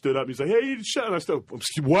guy stood up. He's like, "Hey, you shut up." And I stood up.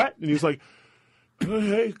 "What?" And he's like,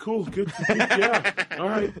 "Hey, cool, good, yeah, all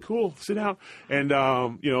right, cool, sit down." And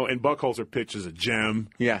and Buckholzer pitches a gem.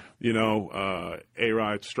 Yeah.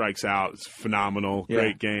 A-Rod strikes out. It's phenomenal,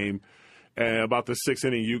 great game. And about the 6th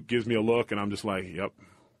inning, Uke gives me a look, and I'm just like, "Yep,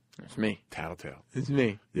 it's me, tattletale. It's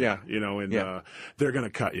me." Yeah, they're gonna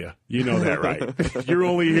cut you. You know that, right? You're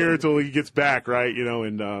only here until he gets back, right? It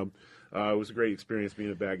was a great experience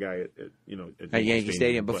being a bad guy at Yankee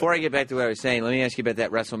Stadium. Before I get back to what I was saying, let me ask you about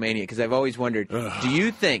that WrestleMania, because I've always wondered, do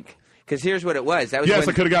you think, because here's what it was. That was I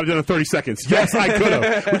could have got it done in 30 seconds. Yes, I could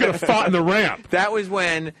have. We could have fought in the ramp. That was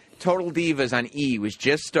when Total Divas on E was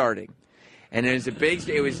just starting. And it was a big.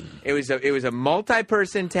 It was a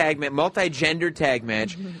multi-person tag match, multi-gender tag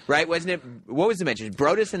match, right? Wasn't it? What was the match? It was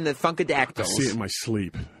Brodus and the Funkadactyls. I see it in my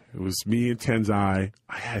sleep. It was me and Tenzai.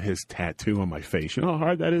 I had his tattoo on my face. You know how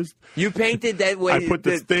hard that is? You painted that way. I put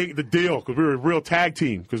the deal, because we were a real tag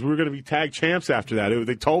team, because we were going to be tag champs after that.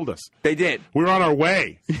 They told us. They did. We were on our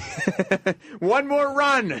way. One more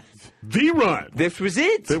run. The run. This was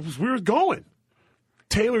it. We were going.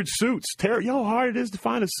 Tailored suits. You know how hard it is to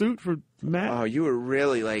find a suit for Matt? Oh, you were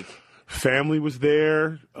really like... Family was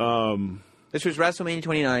there. This was WrestleMania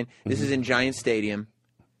 29. This is in Giant Stadium.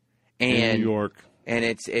 And in New York. And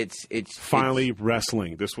it's finally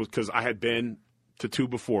wrestling. This was because I had been to 2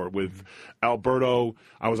 before with Alberto.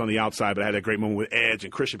 I was on the outside, but I had a great moment with Edge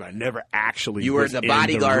and Christian, but I never actually You were the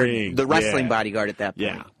bodyguard, the wrestling yeah. bodyguard at that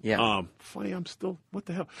point. Yeah. Funny, I'm still, what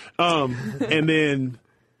the hell? And then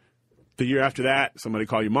the year after that, somebody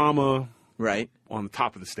called you mama. Right. On the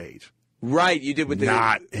top of the stage. Right, you did with the...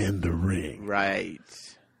 Not in the ring. Right.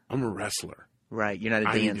 I'm a wrestler. Right, you're not a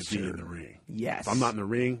dancer. I need to be in the ring. Yes. If I'm not in the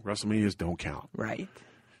ring, WrestleManias don't count. Right.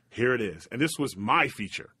 Here it is. And this was my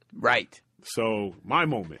feature. Right. So, my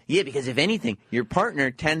moment. Yeah, because if anything, your partner,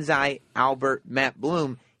 Tenzai Albert Matt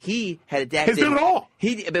Bloom, he had adapted... He's done it all.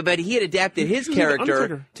 But he had adapted his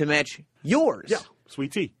character to match yours. Yeah,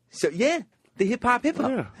 Sweet Tea. So, yeah. The hip-hop.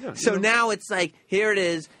 Yeah, so now it's like, here it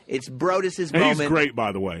is. It's Brodus's moment. He's great,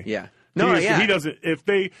 by the way. Yeah. He doesn't.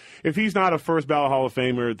 If he's not a first ballot Hall of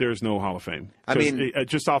Famer, there's no Hall of Fame. I mean,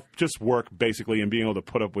 just work basically and being able to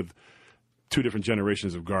put up with 2 different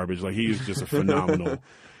generations of garbage. Like he's just a phenomenal.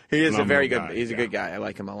 He is a very good. Guy. He's a good guy. I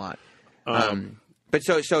like him a lot. But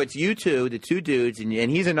so it's you two, the 2 dudes, and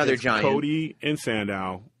he's another giant. Cody and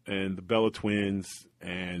Sandow and the Bella Twins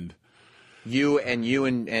and. You and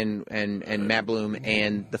Matt Bloom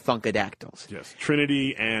and the Funkadactyls. Yes,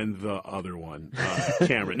 Trinity and the other one,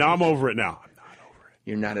 Cameron. Now I'm over it now. I'm not over it.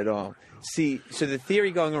 You're not at all. See, so the theory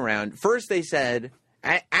going around, first they said,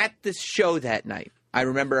 at the show that night, I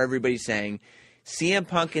remember everybody saying, CM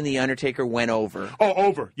Punk and The Undertaker went over. Oh,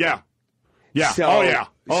 over, yeah. Yeah, so,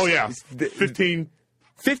 oh yeah.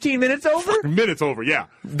 15 minutes over? Minutes over, yeah.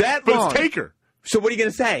 That but long. It's Taker. So what are you going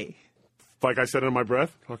to say? Like I said under my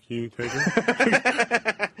breath, fuck you, Taker.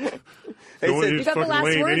 You got the last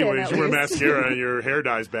lame word anyways. in, You wear least. mascara and your hair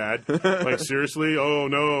dye's bad. Like, seriously? Oh,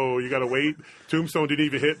 no. You got to wait. Tombstone didn't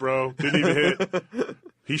even hit, bro. Didn't even hit.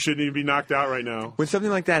 He shouldn't even be knocked out right now. When something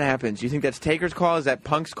like that happens, you think that's Taker's call? Is that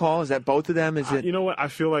Punk's call? Is that both of them? Is it? You know what? I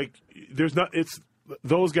feel like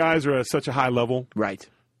those guys are at such a high level. Right.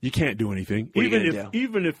 You can't do anything. What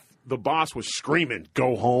Even if the boss was screaming,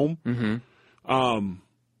 go home. Mm-hmm.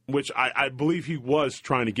 Which I believe he was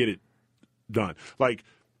trying to get it done. Like,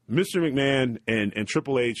 Mr. McMahon and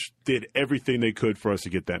Triple H did everything they could for us to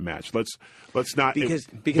get that match. Let's not because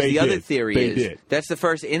the other theory is that's the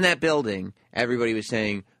first in that building. Everybody was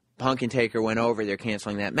saying Punk and Taker went over. They're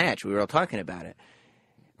canceling that match. We were all talking about it.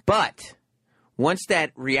 But once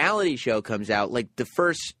that reality show comes out, like the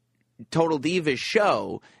first Total Divas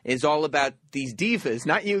show is all about these divas,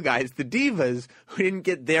 not you guys, the divas who didn't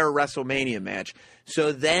get their WrestleMania match.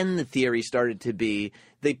 So then the theory started to be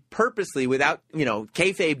they purposely, without,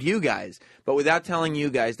 kayfabed you guys, but without telling you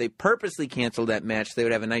guys, they purposely canceled that match so they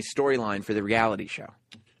would have a nice storyline for the reality show.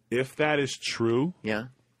 If that is true, yeah,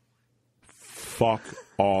 fuck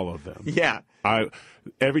all of them. Yeah.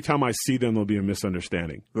 Every time I see them, there'll be a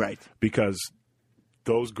misunderstanding. Right. Because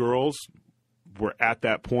those girls were at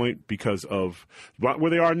that point because of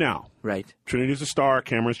where they are now. Right. Trinity's a star.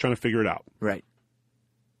 Cameron's trying to figure it out. Right.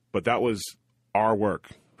 But that was our work.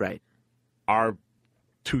 Right. Our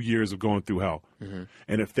 2 years of going through hell. Mm-hmm.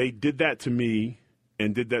 And if they did that to me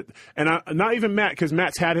and did that, and not even Matt, because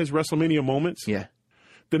Matt's had his WrestleMania moments. Yeah.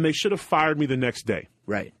 Then they should have fired me the next day.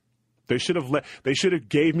 Right. They should have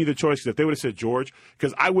gave me the choice. If they would have said, George,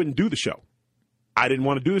 because I wouldn't do the show. I didn't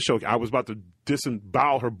want to do the show. I was about to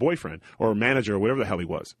disembowel her boyfriend or manager or whatever the hell he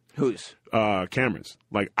was. Whose? Cameron's.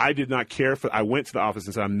 Like, I did not care for. I went to the office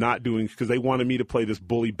and said, I'm not doing, because they wanted me to play this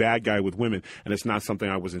bully bad guy with women, and it's not something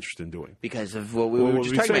I was interested in doing. Because of what we were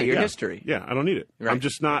just talking about, your history. Yeah, I don't need it. Right. I'm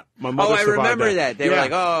just not. My mother. Oh, I remember that. They were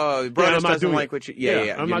like, "Oh, Brodus doesn't like what you."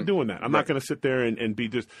 Yeah. I'm not doing that. I'm not going to sit there and be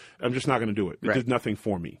just. I'm just not going to do it. It did nothing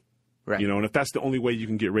for me. Right. And if that's the only way you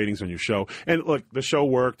can get ratings on your show. And look, the show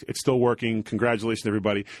worked. It's still working. Congratulations,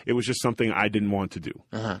 everybody. It was just something I didn't want to do.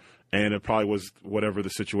 Uh-huh. And it probably was, whatever the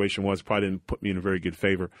situation was, probably didn't put me in a very good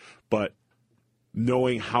favor. But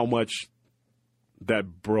knowing how much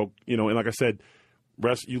that broke, and like I said,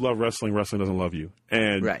 you love wrestling, wrestling doesn't love you.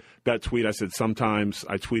 And that tweet, I said, sometimes,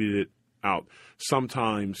 I tweeted it out,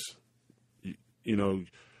 sometimes,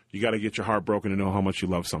 you got to get your heart broken to know how much you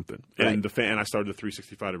love something. Right. And I started the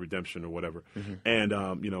 365 to Redemption or whatever. Mm-hmm. And,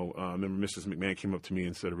 remember Mrs. McMahon came up to me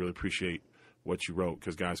and said, I really appreciate what you wrote,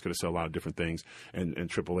 because guys could have said a lot of different things. And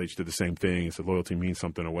Triple H did the same thing and said loyalty means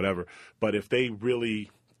something or whatever. But if they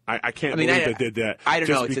really, I can't believe they did that. I don't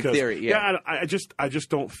know. It's a theory. Yeah. I just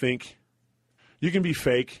don't think you can be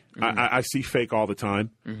fake. Mm-hmm. I see fake all the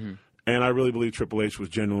time. Mm-hmm. And I really believe Triple H was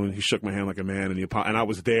genuine. He shook my hand like a man, and I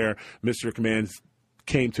was there. Mr. Command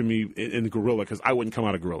came to me in the Gorilla, because I wouldn't come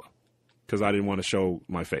out of Gorilla because I didn't want to show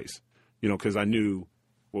my face, because I knew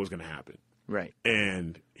what was going to happen. Right.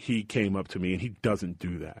 And he came up to me, and he doesn't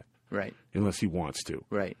do that. Right. Unless he wants to.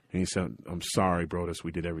 Right. And he said, I'm sorry, Brodus,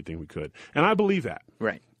 we did everything we could. And I believe that.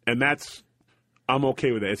 Right. And I'm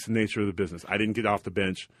okay with that. It's the nature of the business. I didn't get off the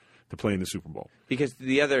bench to play in the Super Bowl. Because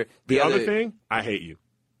the other thing, I hate you.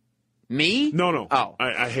 Me? No. Oh.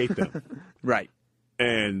 I hate them. Right.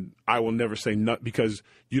 And I will never say no, because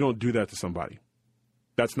you don't do that to somebody.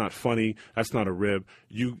 That's not funny. That's not a rib.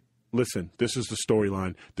 Listen, this is the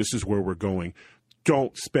storyline. This is where we're going.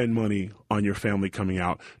 Don't spend money on your family coming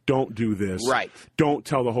out. Don't do this. Right. Don't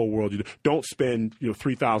tell the whole world. Don't spend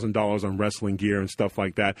 $3,000 on wrestling gear and stuff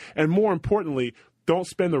like that. And more importantly, don't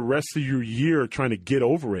spend the rest of your year trying to get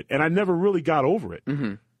over it. And I never really got over it.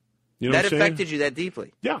 Mm-hmm. You know that what I'm affected saying? you that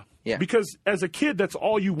deeply. Yeah. Yeah. Because as a kid, that's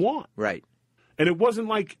all you want. Right. And it wasn't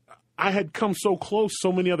like I had come so close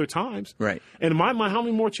so many other times. Right. And in my mind, how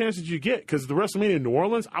many more chances did you get? Because the WrestleMania in New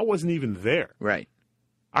Orleans, I wasn't even there. Right.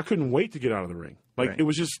 I couldn't wait to get out of the ring. Like, right.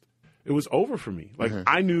 It was over for me. Like,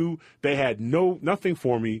 I knew they had nothing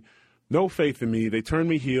for me, no faith in me. They turned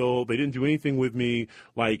me heel. They didn't do anything with me.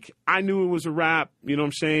 Like, I knew it was a wrap, you know what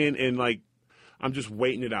I'm saying? And, like, I'm just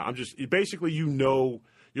waiting it out. Basically, you're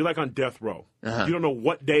like on death row. You don't know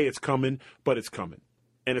what day it's coming, but it's coming.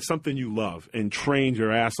 And it's something you love and trained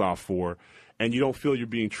your ass off for, and you don't feel you're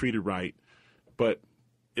being treated right, but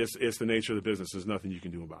it's the nature of the business. There's nothing you can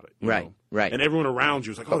do about it. You know? Right. And everyone around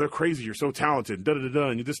you is like, oh, they're crazy. You're so talented, da-da-da-da,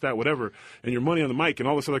 and you this, that, whatever, and your money on the mic and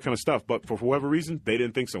all this other kind of stuff. But for whatever reason, they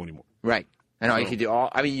didn't think so anymore. Right. And all you could do,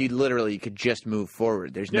 you could just move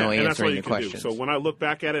forward. There's no answering the questions. So when I look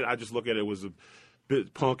back at it, I just look at it was a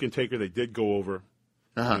bit Punk and Taker. They did go over.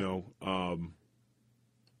 You know,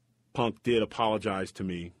 Punk did apologize to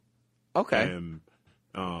me. Okay. And,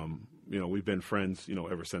 you know, we've been friends, you know,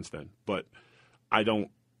 ever since then. But I don't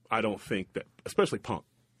think that, especially Punk,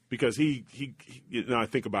 because he I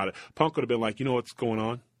think about it, Punk would have been like, you know what's going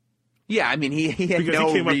on? Yeah, I mean, he had because no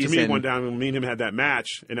he came reason. up to me one time and me and him had that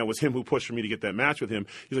match, and that was him who pushed for me to get that match with him.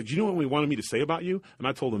 He's like, do you know what we wanted me to say about you? And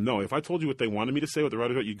I told him, no. If I told you what they wanted me to say with the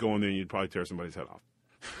right of it, you'd go in there and you'd probably tear somebody's head off.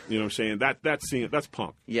 You know what I'm saying? That's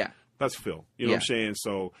Punk. Yeah. That's Phil. You know what I'm saying?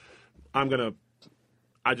 So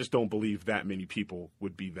I just don't believe that many people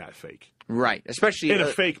would be that fake. Right. Especially in a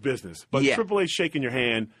fake business. But Triple H shaking your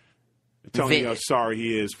hand and telling you how sorry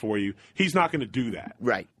he is for you, he's not going to do that.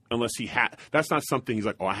 Right. Unless that's not something he's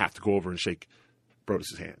like, oh, I have to go over and shake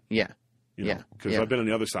Brodus' hand. Yeah. You know? Because I've been on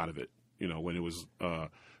the other side of it. You know, when it was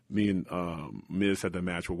me and Miz had that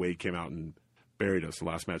match where Wade came out and buried us, the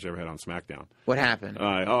last match I ever had on SmackDown. What happened?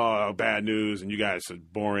 Bad news, and you guys are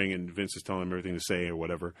boring, and Vince is telling him everything to say or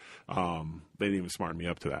whatever. They didn't even smarten me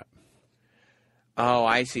up to that. Oh,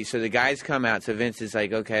 I see. So the guys come out, so Vince is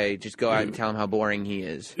like, okay, just go out and tell him how boring he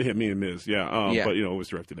is. It hit me and Miz, But, you know, it was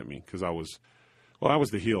directed at me because I was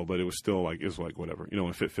the heel, but it was still like, whatever. You know,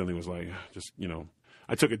 when Fit Finley was like, just, you know,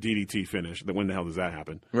 I took a DDT finish. When the hell does that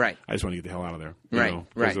happen? Right. I just want to get the hell out of there. Right.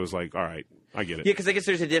 Because it was like, all right, I get it. Yeah, because I guess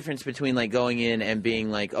there's a difference between like going in and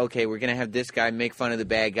being like, okay, we're gonna have this guy make fun of the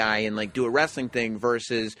bad guy and like do a wrestling thing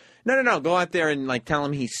versus no, go out there and like tell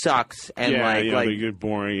him he sucks and but you're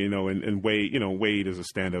boring, you know. And Wade is a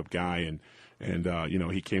stand-up guy, and you know,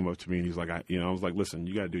 he came up to me and he's like, I was like, listen,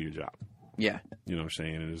 you got to do your job. Yeah. You know what I'm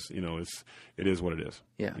saying? It is what it is.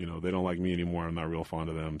 Yeah. You know, they don't like me anymore. I'm not real fond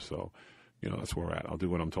of them, so. You know, that's where we're at. I'll do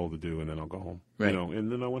what I'm told to do, and then I'll go home. Right. You know,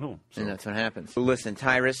 and then I went home. So. And that's what happens. So listen,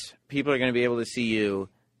 Tyrus, people are going to be able to see you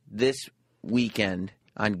this weekend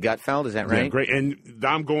on Gutfeld. Is that right? Yeah, great. And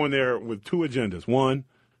I'm going there with two agendas. One,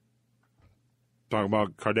 talk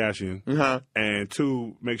about Kardashian. And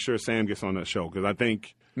two, make sure Sam gets on that show, because I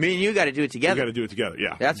think... Me and you got to do it together. We got to do it together,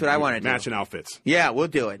 yeah. That's what I want to do. Matching outfits. Yeah, we'll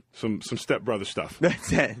do it. Some stepbrother stuff. That's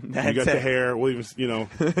it. You got the hair. We'll even, you know.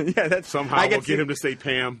 Yeah, that's somehow we'll get him to say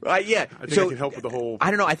Pam. Yeah. I think I can help with the whole.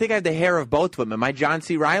 I don't know. I think I have the hair of both of them. Am I John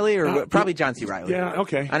C. Reilly or probably John C. Reilly? Yeah.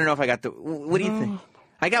 Okay. I don't know if I got the. What do you think?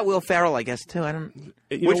 I got Will Ferrell, I guess, too. I don't.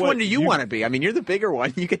 Which one do you want to be? I mean, you're the bigger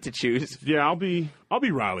one. You get to choose. Yeah, I'll be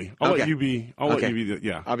Riley. I'll let you be. Let you be.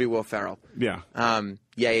 Yeah. I'll be Will Ferrell. Yeah.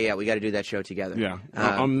 Yeah. We got to do that show together. Yeah.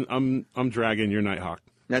 I'm Dragon. You're Nighthawk.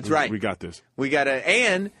 That's right. We got this. We got to,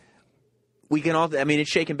 and we can all. I mean,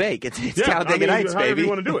 it's shake and bake. It's Talladega Nights, baby. However you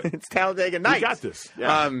want to do it. It's Talladega Nights. We got this.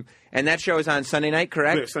 Yeah. And that show is on Sunday night,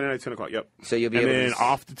 correct? Yeah, Sunday night, 10 o'clock. Yep. So you'll be and able then to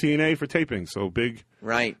off to TNA for taping. So big.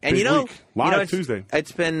 Right. And big week. Live Tuesday.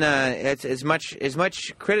 It's been it's as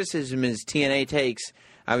much criticism as TNA takes.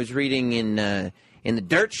 I was reading in the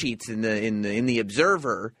dirt sheets in the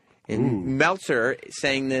Observer in Meltzer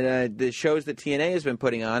saying that the shows that TNA has been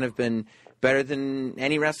putting on have been better than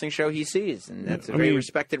any wrestling show he sees, and that's a very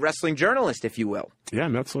respected wrestling journalist, if you will. Yeah,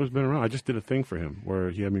 Meltzer's been around. I just did a thing for him where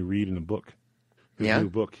he had me read in a book. his Yeah? new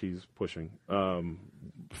book he's pushing.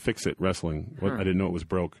 Fix It Wrestling. I didn't know it was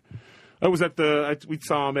broke. I was at we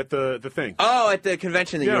saw him at the thing. Oh, at the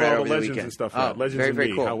convention that you were at all over the the legends weekend. and stuff. Oh, Legends very, and very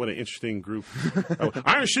Me. cool. What an interesting group.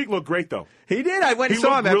 Iron Sheik looked great, though. He did. I went He and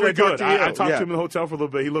saw him looked after really I talked good. to you. I talked Yeah. to him in the hotel for a little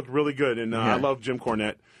bit. He looked really good, and I love Jim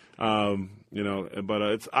Cornette. But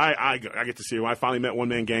it's I get to see him. I finally met One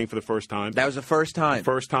Man Gang for the first time. That was the first time.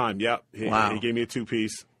 First time, yep. Wow. He gave me a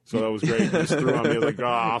 2-piece, so that was great. He just threw on me. I was like, oh,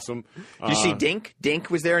 awesome. Did you see Dink? Dink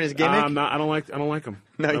was there in his gimmick? I don't like him.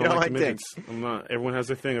 No, I you don't like the midgets. I'm not. Everyone has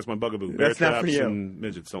their thing. That's my bugaboo. That's Bear not for traps you. and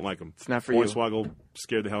midgets. Don't like them. It's not for you. Hornswoggle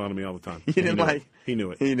scared the hell out of me all the time. You didn't like. He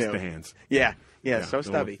knew it. He knew. It's the hands. Yeah. Yeah, So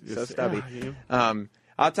stubby. it's- So stubby. yeah.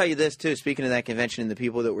 I'll tell you this too. Speaking of that convention and the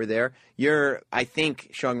people that were there, you're, I think,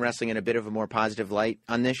 showing wrestling in a bit of a more positive light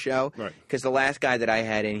on this show. Right. Because the last guy that I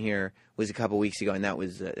had in here was a couple weeks ago, and that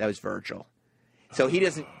was Virgil. So he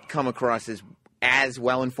doesn't come across as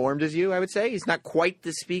well informed as you. I would say he's not quite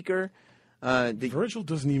the speaker. Virgil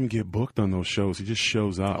doesn't even get booked on those shows. He just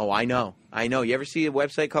shows up. Oh, I know. You ever see a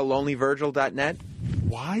website called LonelyVirgil.net?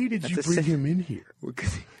 Why did you a bring sin- him in here?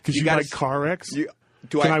 Because you gotta like car wrecks?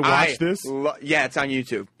 Can I watch this? Yeah, it's on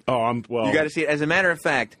YouTube. Oh, well. You got to see it. As a matter of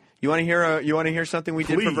fact, you want to hear something we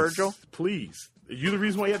did for Virgil? Please. Are you the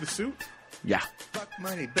reason why you had the suit? Yeah. Fuck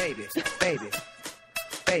money, baby, baby,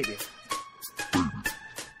 baby.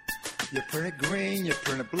 You're pretty green, you're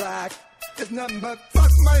pretty black. It's nothing but fuck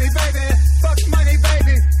money, baby, fuck money,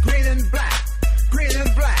 baby. Green and black, green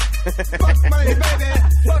and black. Fuck money, baby,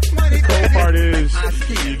 fuck money, baby. The cool part is, My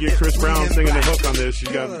skin you get Chris is Brown green and singing the black. hook on this.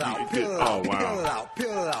 Peel it out, peel it Oh, out, wow. Peel it out, peel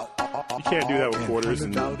it out. You can't do that with quarters.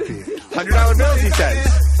 And $100 bill. $100 bills, he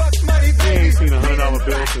says. Fuck money, he baby. ain't seen a $100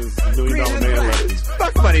 bill since $1 Million Man left.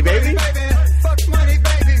 Fuck money, baby. Fuck money,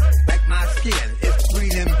 baby. Like my skin is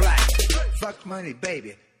green and black. Fuck money,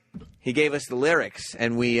 baby. He gave us the lyrics,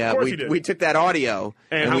 and we course he did. we took that audio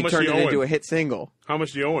And and how we much turned do it you owe into him? a hit single. How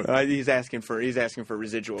much do you owe him? He's asking for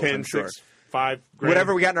residuals. 10, I'm sure. 6, 5 grand?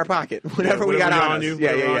 Whatever we got in our pocket, whatever we got whatever on on us. you,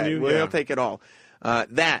 Yeah. whatever on you, We'll yeah. take it all.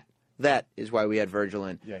 That is why we had Virgil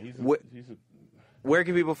in. Yeah, he's Where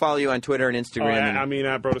can people follow you on Twitter and Instagram? I mean,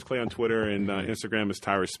 at Brodus Clay on Twitter, and Instagram is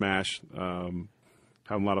Tyrus Smash.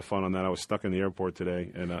 Having a lot of fun on that. I was stuck in the airport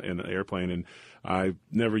today in an airplane, and I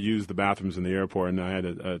never used the bathrooms in the airport, and I had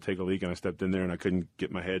to take a leak, and I stepped in there, and I couldn't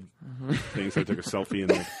get my head thing, so I took a selfie in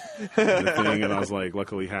the thing, and I was like,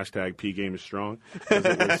 luckily, hashtag P game is strong.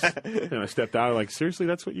 And I stepped out, like, seriously,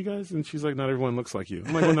 that's what you guys? And she's like, not everyone looks like you.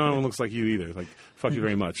 I'm like, well, not everyone looks like you either. Like, fuck you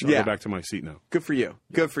very much. I'll Yeah. go back to my seat now. Good for you.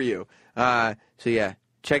 Good for you. So yeah,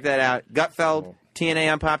 check that out. Gutfeld,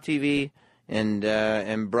 TNA on Pop TV, and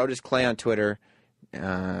Brodus Clay on Twitter.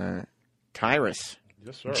 Tyrus,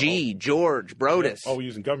 Yes, sir. George, Brodus, Oh, we're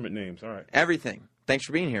using government names. All right. everything. Thanks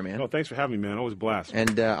for being here, man. No, thanks for having me, man. Always a blast.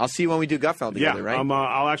 And I'll see you when we do Gutfeld Yeah, together, right?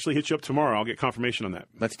 I'll actually hit you up tomorrow. I'll get confirmation on that.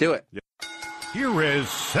 Let's do it. Here is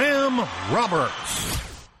Sam Roberts.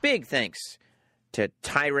 Big thanks to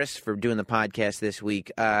Tyrus for doing the podcast this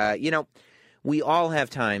week. We all have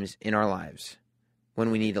times in our lives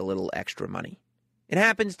when we need a little extra money. It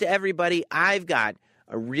happens to everybody. I've got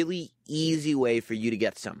a really easy way for you to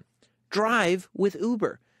get some. Drive with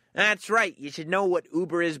Uber. That's right. You should know what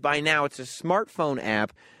Uber is by now. It's a smartphone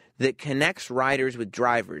app that connects riders with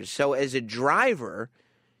drivers. So as a driver,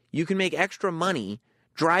 you can make extra money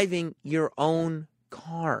driving your own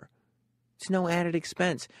car. It's no added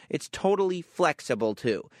expense. It's totally flexible,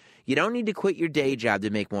 too. You don't need to quit your day job to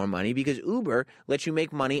make more money because Uber lets you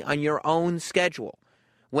make money on your own schedule.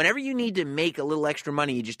 Whenever you need to make a little extra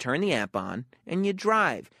money, you just turn the app on and you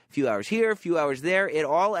drive. A few hours here, a few hours there. It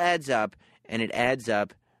all adds up, and it adds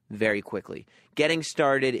up very quickly. Getting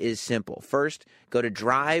started is simple. First, go to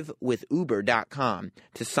drivewithuber.com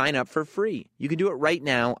to sign up for free. You can do it right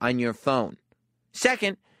now on your phone.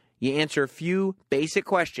 Second, you answer a few basic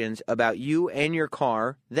questions about you and your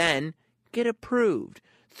car, then get approved.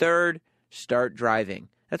 Third, start driving.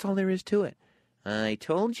 That's all there is to it. I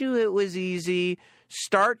told you it was easy.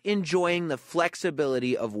 Start enjoying the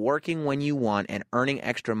flexibility of working when you want and earning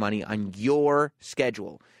extra money on your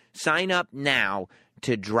schedule. Sign up now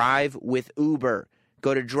to Drive with Uber.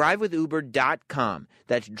 Go to drivewithuber.com.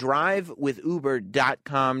 That's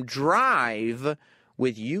drivewithuber.com. Drive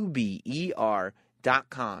with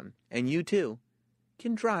UBER.com. And you too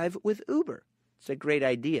can drive with Uber. It's a great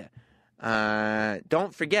idea.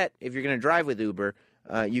 Don't forget, if you're going to drive with Uber,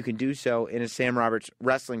 you can do so in a Sam Roberts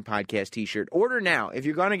Wrestling Podcast t-shirt. Order now. If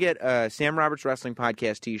you're going to get a Sam Roberts Wrestling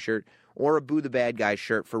Podcast t-shirt or a Boo the Bad Guy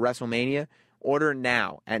shirt for WrestleMania, order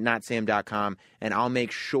now at notsam.com, and I'll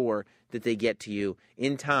make sure that they get to you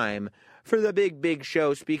in time for the big, big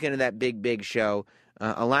show. Speaking of that big, big show,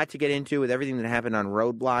 A lot to get into with everything that happened on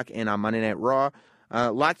Roadblock and on Monday Night Raw.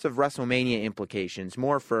 Lots of WrestleMania implications,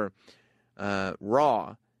 more for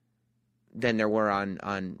Raw than there were on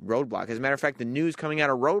Roadblock. As a matter of fact, the news coming out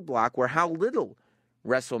of Roadblock were how little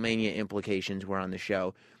WrestleMania implications were on the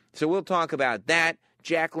show. So we'll talk about that,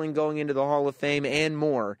 Jacqueline going into the Hall of Fame, and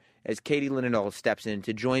more as Katie Linendoll steps in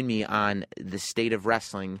to join me on The State of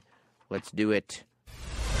Wrestling. Let's do it.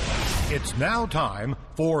 It's now time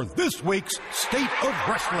for this week's State of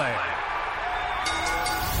Wrestling.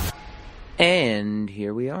 And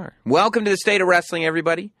here we are. Welcome to The State of Wrestling,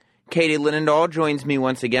 everybody. Katie Linendoll joins me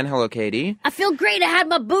once again. Hello, Katie. I feel great. I had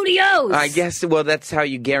my booty-os. I guess, well, that's how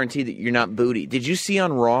you guarantee that you're not booty. Did you see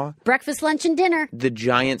on Raw Breakfast, lunch, and dinner. the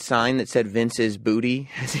giant sign that said Vince's booty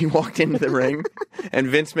as he walked into the ring? And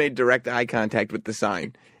Vince made direct eye contact with the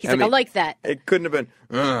sign. He's I like that. It couldn't have been,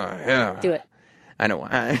 yeah. Do it. I know.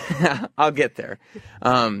 I'll get there.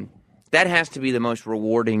 That has to be the most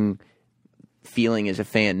rewarding feeling as a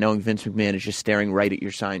fan, knowing Vince McMahon is just staring right at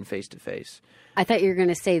your sign face to face. I thought you were going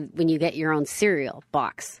to say when you get your own cereal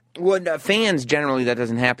box. Well, fans, generally, that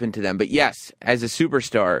doesn't happen to them. But yes, as a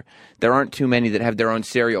superstar, there aren't too many that have their own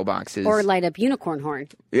cereal boxes. Or light up unicorn horn.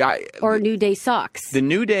 Yeah, or New Day socks. The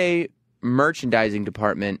New Day merchandising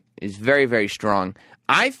department is very, very strong.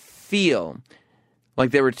 I feel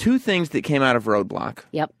like there were two things that came out of Roadblock.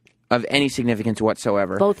 Yep. Of any significance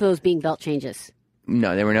whatsoever. Both of those being belt changes.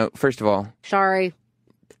 No, there were no. First of all. Sorry.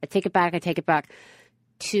 I take it back.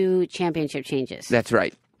 2 championship changes. That's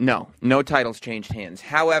right. No titles changed hands.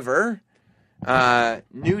 However,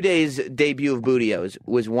 New Day's debut of Booty-O's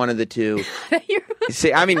was one of the two.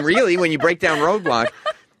 See, I mean, really, when you break down Roadblock,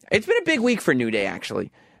 it's been a big week for New Day,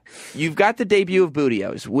 actually. You've got the debut of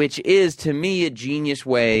Booty-O's, which is, to me, a genius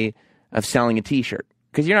way of selling a T-shirt.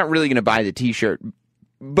 Because you're not really going to buy the T-shirt.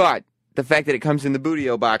 But the fact that it comes in the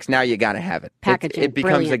Booty-O box, now you got to have it. Packaging. It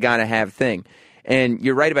becomes Brilliant. a got-to-have thing. And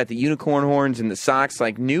you're right about the unicorn horns and the socks.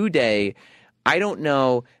 Like New Day, I don't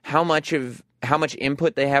know how much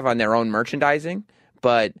input they have on their own merchandising,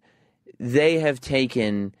 but they have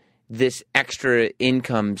taken this extra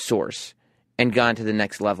income source and gone to the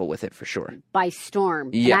next level with it for sure. By storm.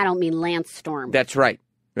 Yeah. And I don't mean Lance Storm. That's right.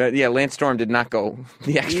 Yeah, Lance Storm did not go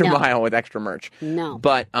the extra mile with extra merch. No.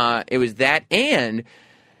 But it was that, and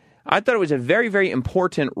I thought it was a very, very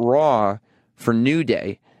important Raw for New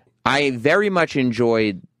Day. I very much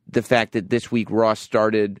enjoyed the fact that this week Raw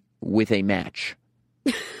started with a match.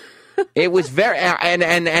 It was very, and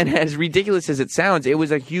as ridiculous as it sounds, it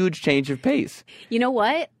was a huge change of pace. You know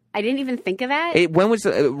what? I didn't even think of that.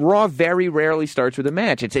 Raw very rarely starts with a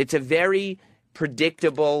match. It's a very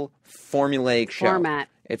predictable, formulaic show. Format.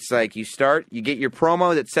 It's like you start, you get your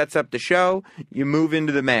promo that sets up the show, you move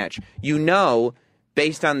into the match. You know,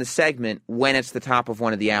 based on the segment, when it's the top of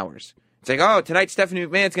one of the hours. It's like, oh, tonight Stephanie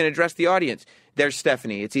McMahon's going to address the audience. There's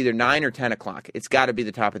Stephanie. It's either 9 or 10 o'clock. It's got to be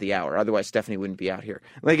the top of the hour. Otherwise, Stephanie wouldn't be out here.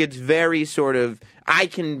 Like, it's very sort of, I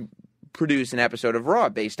can produce an episode of Raw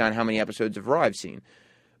based on how many episodes of Raw I've seen.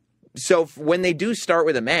 So when they do start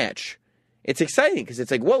with a match, it's exciting because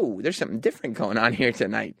it's like, whoa, there's something different going on here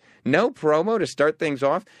tonight. No promo to start things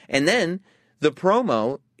off. And then the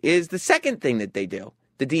promo is the second thing that they do.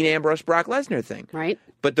 The Dean Ambrose Brock Lesnar thing. Right.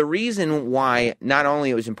 But the reason why not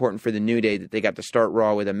only it was important for the New Day that they got to start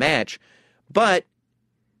Raw with a match, but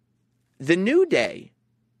the New Day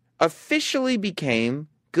officially became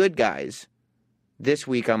good guys this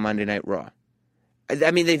week on Monday Night Raw.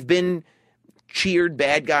 I mean, they've been cheered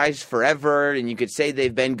bad guys forever, and you could say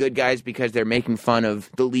they've been good guys because they're making fun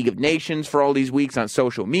of the League of Nations for all these weeks on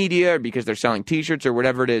social media, or because they're selling T-shirts or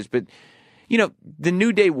whatever it is. But, you know, the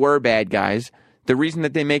New Day were bad guys. The reason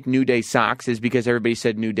that they make New Day socks is because everybody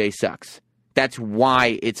said New Day sucks. That's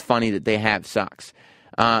why it's funny that they have socks.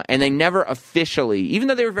 And they never officially, even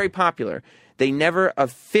though they were very popular, they never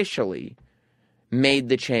officially made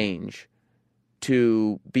the change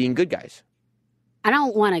to being good guys. I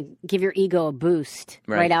don't want to give your ego a boost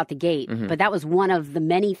right out the gate, but that was one of the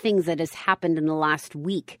many things that has happened in the last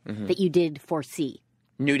week that you did foresee.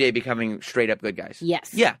 New Day becoming straight up good guys.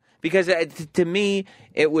 Yes. Yeah. Because to me,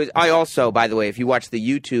 it was... I also, by the way, if you watch the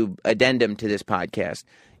YouTube addendum to this podcast,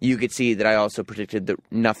 you could see that I also predicted that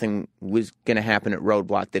nothing was going to happen at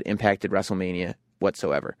Roadblock that impacted WrestleMania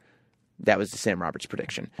whatsoever. That was the Sam Roberts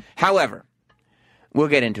prediction. However, we'll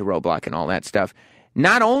get into Roadblock and all that stuff.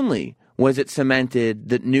 Not only was it cemented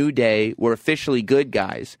that New Day were officially good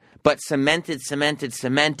guys, but cemented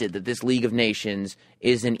that this League of Nations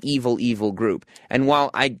is an evil, evil group. And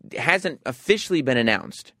while it hasn't officially been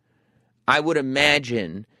announced, I would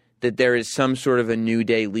imagine that there is some sort of a New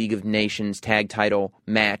Day League of Nations tag title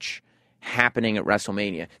match happening at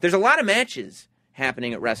WrestleMania. There's a lot of matches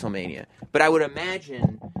happening at WrestleMania. But I would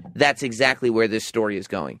imagine that's exactly where this story is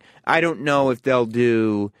going. I don't know if they'll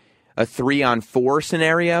do a 3-on-4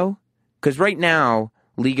 scenario, because right now,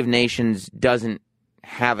 League of Nations doesn't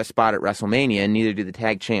have a spot at WrestleMania, and neither do the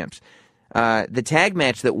tag champs. The tag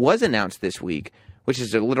match that was announced this week, which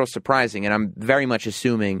is a little surprising, and I'm very much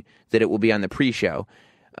assuming that it will be on the pre-show,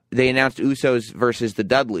 they announced Usos versus the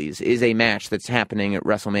Dudleys is a match that's happening at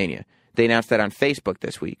WrestleMania. They announced that on Facebook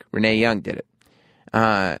this week. Renee Young did it.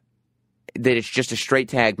 That it's just a straight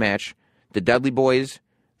tag match. The Dudley Boys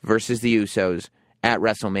versus the Usos at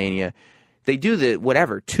WrestleMania. They do the,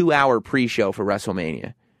 2-hour pre-show for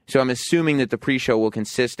WrestleMania. So I'm assuming that the pre-show will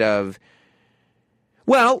consist of,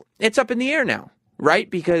 well, it's up in the air now, right?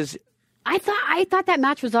 Because I thought that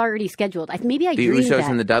match was already scheduled. Maybe I the dreamed Usos that.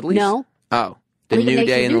 and the Dudleys? No. Oh, the New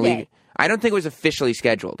Day and the League. I don't think it was officially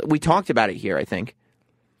scheduled. We talked about it here, I think,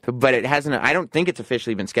 but it hasn't. I don't think it's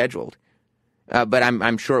officially been scheduled. But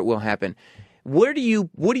I'm sure it will happen. What do you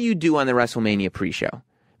do on the WrestleMania pre-show?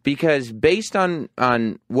 Because based on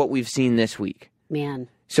what we've seen this week, man.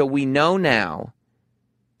 So we know now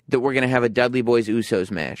that we're going to have a Dudley Boys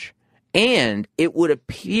Usos match, and it would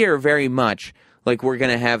appear very much like we're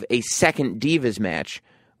going to have a second Divas match,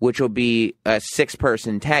 which will be a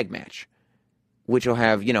 6-person tag match, which will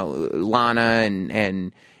have, Lana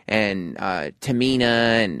and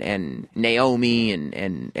Tamina and Naomi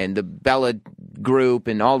and the Bella group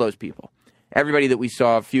and all those people. Everybody that we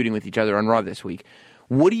saw feuding with each other on Raw this week.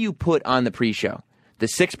 What do you put on the pre-show? The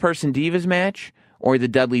 6-person Divas match or the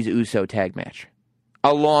Dudley's Uso tag match?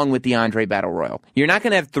 Along with the Andre Battle Royal. You're not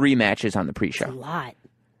going to have 3 matches on the pre-show. That's a lot.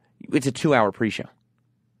 It's a 2-hour pre-show.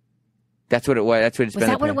 That's what it was. That's what it's been. Was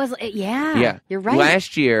that what it was? Yeah. Yeah. You're right.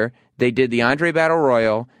 Last year, they did the Andre Battle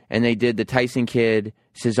Royal, and they did the Tyson Kidd,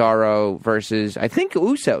 Cesaro versus, I think,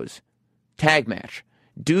 Usos tag match.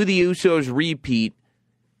 Do the Usos repeat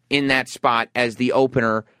in that spot as the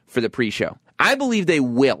opener for the pre-show? I believe they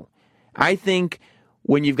will. I think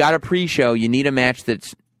when you've got a pre-show, you need a match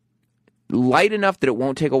that's light enough that it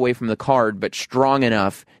won't take away from the card, but strong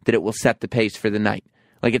enough that it will set the pace for the night.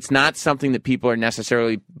 Like, it's not something that people are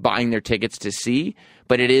necessarily buying their tickets to see,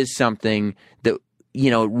 but it is something that,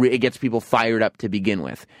 it gets people fired up to begin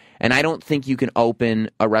with. And I don't think you can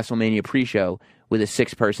open a WrestleMania pre-show with a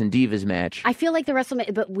 6-person Divas match. I feel like the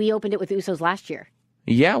WrestleMania, but we opened it with Usos last year.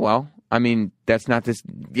 Yeah, well, I mean, that's not this.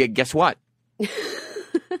 Yeah, guess what?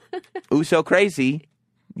 Uso crazy.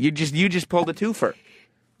 You just pulled a twofer.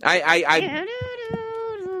 I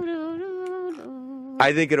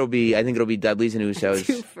think it'll be Dudley's and Usos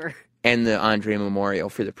twofer. And the Andre Memorial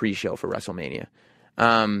for the pre-show for WrestleMania.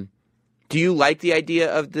 Do you like the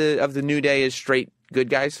idea of the New Day as straight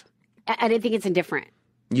good guys? I didn't think it's indifferent.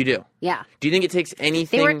 You do? Yeah. Do you think it takes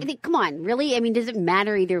anything? Come on, really? I mean, does it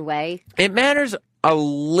matter either way? It matters a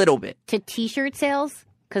little bit. To T-shirt sales?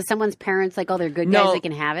 Because someone's parents they're good guys, they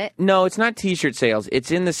can have it? No, it's not T-shirt sales.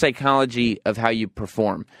 It's in the psychology of how you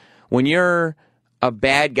perform. When you're a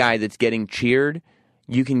bad guy that's getting cheered,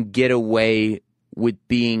 you can get away with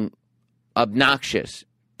being obnoxious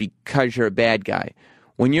because you're a bad guy.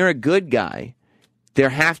 When you're a good guy, there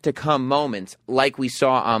have to come moments like we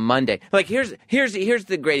saw on Monday. Like here's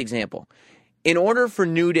the great example. In order for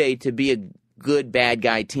New Day to be a good bad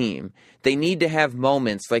guy team, they need to have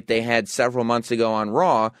moments like they had several months ago on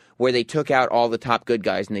Raw where they took out all the top good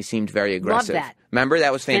guys and they seemed very aggressive. Love that. Remember?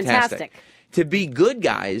 That was fantastic. Fantastic. To be good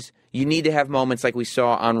guys, you need to have moments like we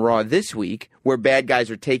saw on Raw this week where bad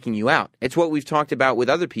guys are taking you out. It's what we've talked about with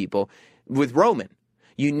other people, with Roman.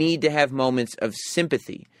 You need to have moments of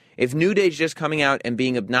sympathy. If New Day's just coming out and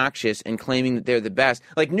being obnoxious and claiming that they're the best,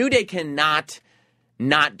 like New Day cannot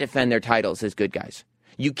not defend their titles as good guys.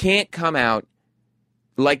 You can't come out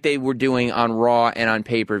like they were doing on Raw and on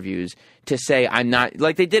pay-per-views to say I'm not,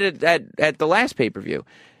 like they did it at the last pay-per-view.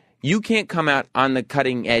 You can't come out on the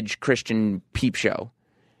cutting-edge Christian peep show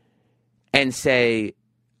and say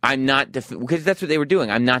I'm not, because that's what they were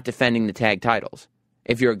doing. I'm not defending the tag titles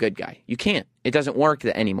if you're a good guy. You can't. It doesn't work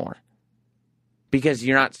anymore because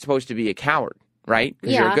you're not supposed to be a coward, right?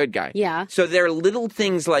 Because you're a good guy. Yeah. So there are little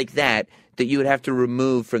things like that you would have to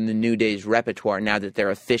remove from the New Day's repertoire now that they're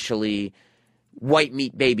officially white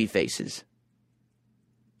meat baby faces.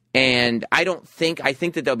 And I think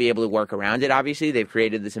that they'll be able to work around it. Obviously, they've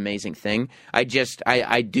created this amazing thing. I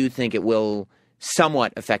do think it will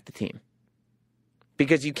somewhat affect the team.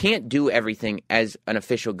 Because you can't do everything as an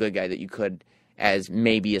official good guy that you could as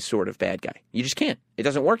maybe a sort of bad guy. You just can't. It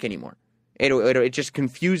doesn't work anymore. It just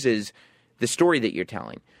confuses the story that you're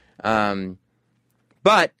telling.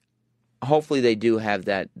 But hopefully they do have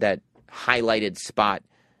that highlighted spot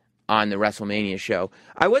on the WrestleMania show.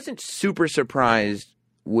 I wasn't super surprised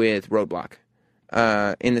with Roadblock.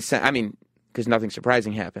 Because nothing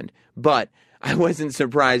surprising happened. But I wasn't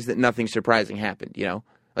surprised that nothing surprising happened, you know?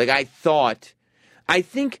 Like, I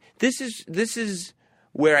think this is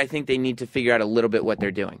where I think they need to figure out a little bit what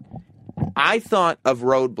they're doing. I thought of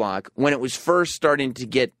Roadblock when it was first starting to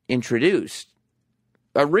get introduced.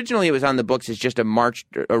 Originally, it was on the books as just a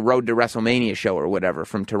Road to WrestleMania show or whatever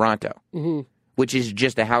from Toronto, which is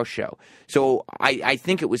just a house show. So I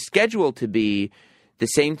think it was scheduled to be the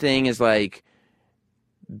same thing as, like,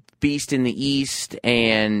 Beast in the East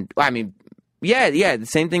and, the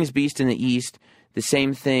same thing as Beast in the East, the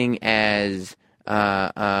same thing as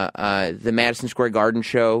the Madison Square Garden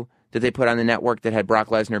show that they put on the network that had Brock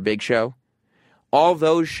Lesnar Big Show. All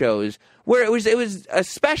those shows where it was a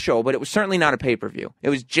special, but it was certainly not a pay-per-view. It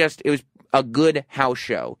was a good house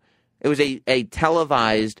show. It was a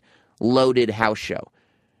televised, loaded house show.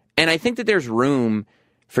 And I think that there's room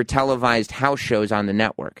for televised house shows on the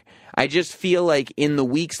network. I just feel like in the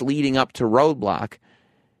weeks leading up to Roadblock,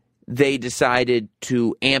 they decided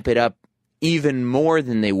to amp it up even more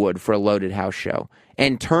than they would for a loaded house show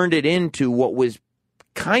and turned it into what was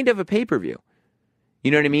kind of a pay-per-view. You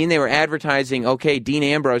know what I mean? They were advertising, okay, Dean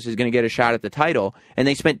Ambrose is going to get a shot at the title, and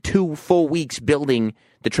they spent 2 full weeks building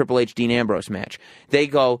the Triple H Dean Ambrose match. They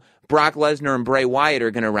go, Brock Lesnar and Bray Wyatt are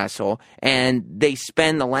going to wrestle, and they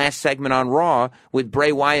spend the last segment on Raw with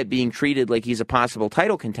Bray Wyatt being treated like he's a possible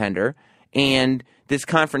title contender, and this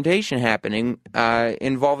confrontation happening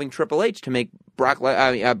involving Triple H to make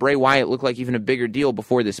Bray Wyatt look like even a bigger deal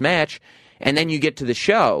before this match, and then you get to the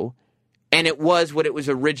show, and it was what it was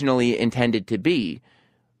originally intended to be,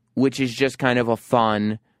 which is just kind of a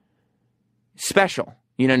fun special.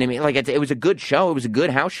 You know what I mean? Like, it was a good show. It was a good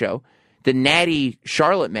house show. The Natty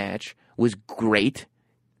Charlotte match was great.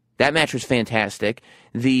 That match was fantastic.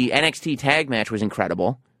 The NXT tag match was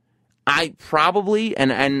incredible. I probably,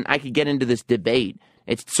 and I could get into this debate,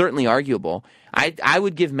 it's certainly arguable, I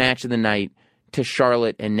would give match of the night to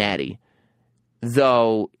Charlotte and Natty.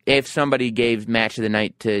 Though, if somebody gave match of the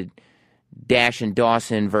night to Dash and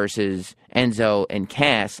Dawson versus Enzo and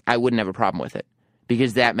Cass, I wouldn't have a problem with it.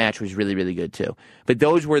 Because that match was really, really good too. But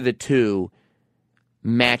those were the two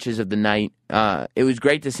matches of the night. It was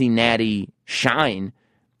great to see Natty shine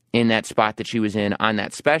in that spot that she was in on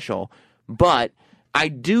that special. But I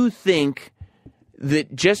do think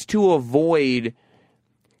that just to avoid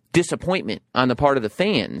disappointment on the part of the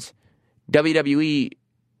fans, WWE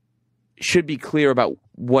should be clear about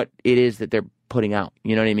what it is that they're putting out.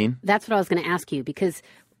 You know what I mean? That's what I was going to ask you, because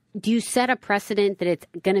do you set a precedent that it's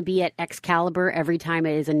going to be at Excalibur every time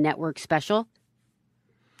it is a network special?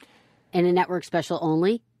 And a network special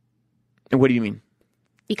only? And what do you mean?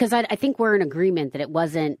 Because I think we're in agreement that it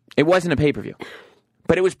wasn't... It wasn't a pay-per-view.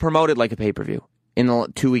 But it was promoted like a pay-per-view in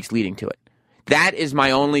the 2 weeks leading to it. That is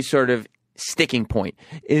my only sort of sticking point,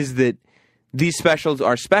 is that these specials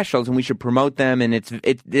are specials and we should promote them, and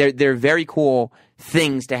they're very cool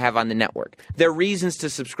things to have on the network. They're reasons to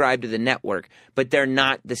subscribe to the network, but they're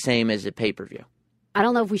not the same as a pay-per-view. I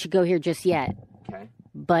don't know if we should go here just yet. Okay.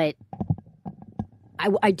 But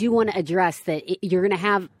I do want to address that you're going to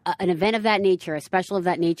have an event of that nature, a special of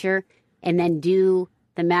that nature, and then do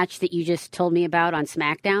the match that you just told me about on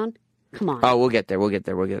SmackDown. Come on. Oh, we'll get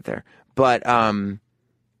there. But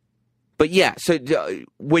yeah, so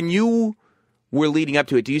when you were leading up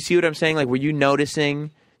to it, do you see what I'm saying? Like, were you noticing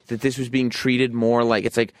that this was being treated more like,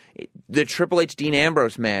 it's like the Triple H Dean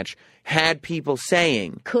Ambrose match had people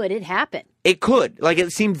saying, could it happen? It could. Like,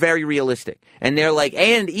 it seemed very realistic. And they're like,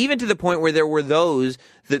 and even to the point where there were those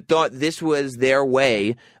that thought this was their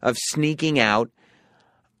way of sneaking out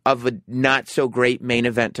of a not so great main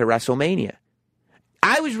event to WrestleMania.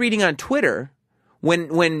 I was reading on Twitter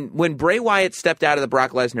when Bray Wyatt stepped out of the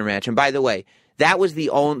Brock Lesnar match, and by the way, that was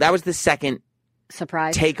the second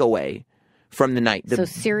surprise takeaway from the night. So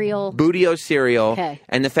cereal. Bootio cereal. Okay.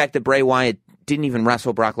 And the fact that Bray Wyatt didn't even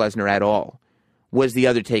wrestle Brock Lesnar at all was the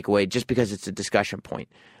other takeaway, just because it's a discussion point.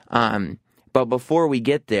 But before we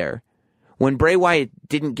get there, when Bray Wyatt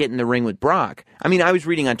didn't get in the ring with Brock, I mean, I was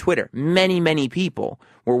reading on Twitter, many people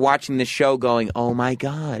were watching the show going, oh my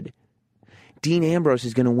God, Dean Ambrose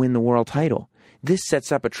is going to win the world title. This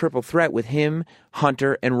sets up a triple threat with him,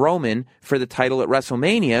 Hunter, and Roman for the title at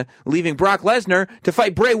WrestleMania, leaving Brock Lesnar to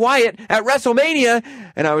fight Bray Wyatt at WrestleMania.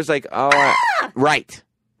 And I was like, oh, right.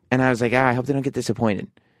 And I was like, I hope they don't get disappointed,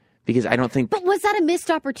 because I don't think... But was that a missed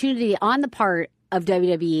opportunity on the part of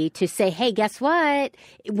WWE to say, hey, guess what?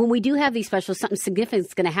 When we do have these specials, something significant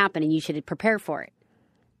is going to happen and you should prepare for it?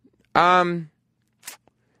 I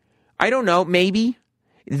don't know. Maybe.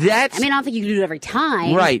 That's, I mean, I don't think you can do it every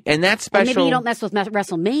time. right, and that's special. And maybe you don't mess with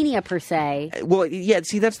WrestleMania per se. Well, yeah,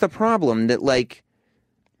 see, that's the problem, that, like,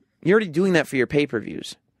 you're already doing that for your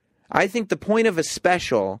pay-per-views. I think the point of a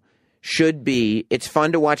special should be, it's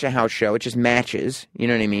fun to watch a house show. It's just matches. You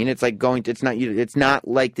know what I mean? It's like it's not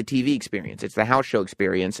like the TV experience. It's the house show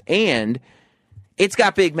experience. And it's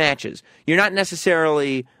got big matches. You're not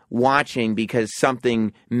necessarily watching because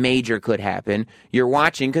something major could happen. You're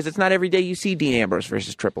watching because it's not every day you see Dean Ambrose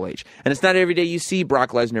versus Triple H. And it's not every day you see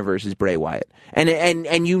Brock Lesnar versus Bray Wyatt.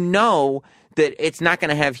 And you know that it's not going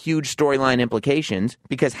to have huge storyline implications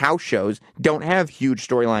because house shows don't have huge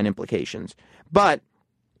storyline implications. But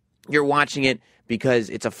you're watching it because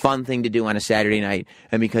it's a fun thing to do on a Saturday night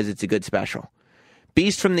and because it's a good special.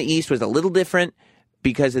 Beast from the East was a little different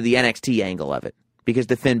because of the NXT angle of it, because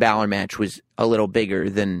the Finn Balor match was a little bigger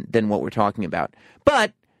than what we're talking about.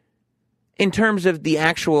 But in terms of the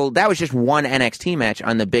actual, that was just one NXT match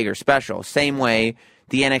on the bigger special. Same way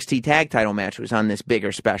the NXT tag title match was on this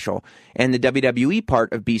bigger special. And the WWE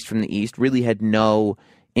part of Beast from the East really had no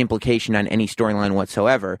implication on any storyline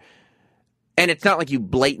whatsoever. And it's not like you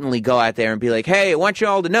blatantly go out there and be like, hey, I want you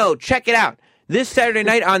all to know, check it out. This Saturday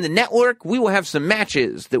night on the network, we will have some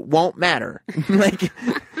matches that won't matter. Like,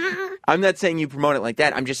 I'm not saying you promote it like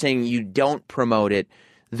that. I'm just saying you don't promote it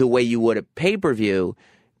the way you would a pay-per-view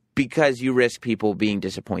because you risk people being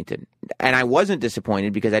disappointed. And I wasn't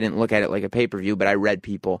disappointed because I didn't look at it like a pay-per-view, but I read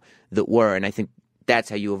people that were, and I think that's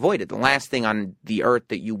how you avoid it. The last thing on the earth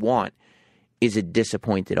that you want is a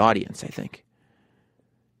disappointed audience, I think.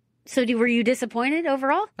 So were you disappointed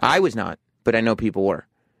overall? I was not, but I know people were.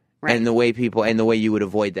 Right. And the way you would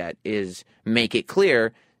avoid that is make it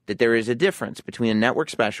clear that there is a difference between a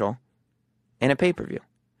network special and a pay-per-view.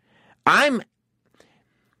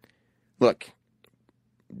 Look,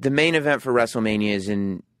 the main event for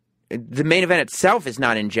WrestleMania the main event itself is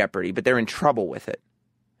not in jeopardy, but they're in trouble with it.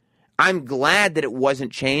 I'm glad that it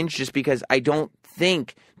wasn't changed just because I don't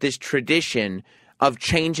think this tradition of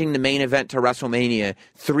changing the main event to WrestleMania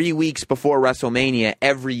 3 weeks before WrestleMania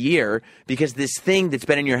every year because this thing that's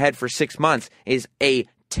been in your head for 6 months is a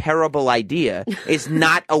terrible idea is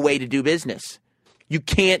not a way to do business. You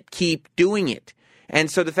can't keep doing it.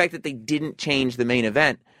 And so the fact that they didn't change the main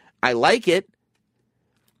event, I like it.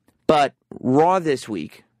 But Raw this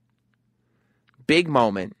week, big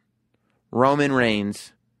moment, Roman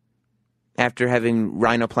Reigns, after having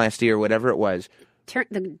rhinoplasty or whatever it was,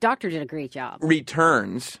 the doctor did a great job.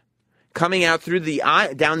 Returns, coming out through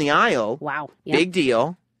down the aisle. Wow. Yep. Big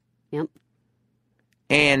deal. Yep.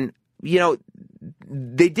 And,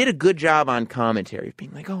 they did a good job on commentary,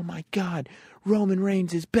 being like, oh my God, Roman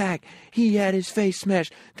Reigns is back. He had his face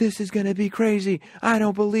smashed. This is going to be crazy. I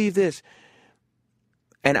don't believe this.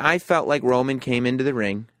 And I felt like Roman came into the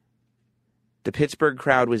ring. The Pittsburgh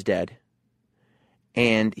crowd was dead.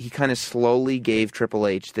 And he kind of slowly gave Triple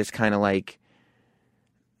H this kind of like,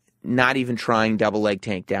 not even trying double leg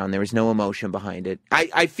takedown. There was no emotion behind it.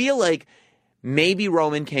 I feel like maybe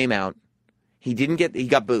Roman came out. He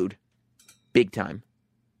got booed. Big time.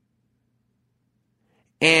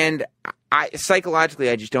 And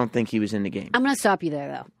psychologically, I just don't think he was in the game. I'm going to stop you there,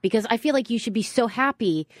 though, because I feel like you should be so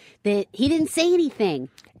happy that he didn't say anything.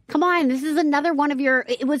 Come on, this is another one of your...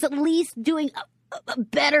 It was at least doing a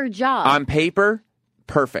better job. On paper,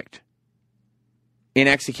 perfect. In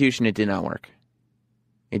execution, it did not work.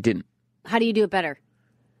 It didn't. How do you do it better?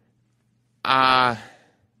 I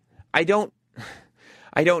don't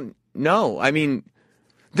know. I mean,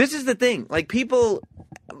 this is the thing. Like,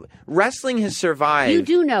 wrestling has survived. You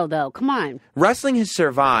do know, though. Come on. Wrestling has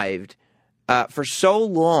survived for so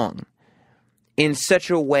long in such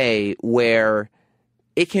a way where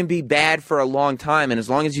it can be bad for a long time, and as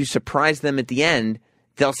long as you surprise them at the end,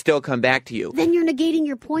 they'll still come back to you. Then you're negating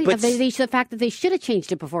your point of the fact that they should have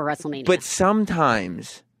changed it before WrestleMania. But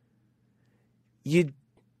sometimes you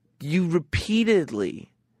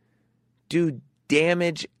repeatedly do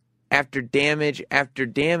damage after damage after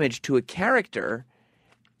damage to a character,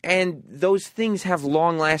 and those things have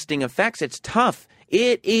long-lasting effects. It's tough.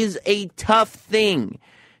 It is a tough thing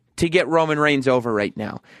to get Roman Reigns over right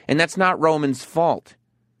now, and that's not Roman's fault.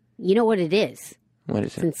 You know what it is? What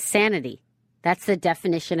is it? It's insanity. That's the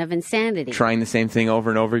definition of insanity. Trying the same thing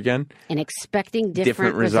over and over again? And expecting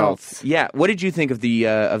different results. Yeah. What did you think of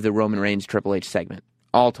the Roman Reigns Triple H segment?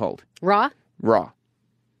 All told. Raw? Raw.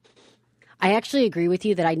 I actually agree with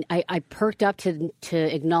you that I perked up to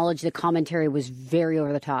acknowledge the commentary was very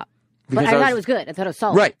over the top. But I thought it was good. I thought it was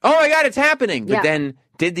solid. Right. Oh my God, it's happening. But then,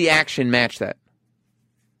 did the action match that?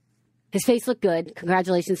 His face looked good.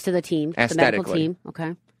 Congratulations to the team. The medical team.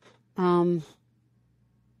 Okay.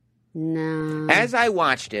 No. As I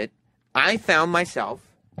watched it, I found myself,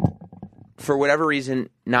 for whatever reason,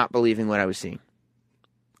 not believing what I was seeing.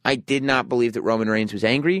 I did not believe that Roman Reigns was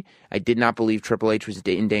angry. I did not believe Triple H was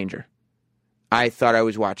in danger. I thought I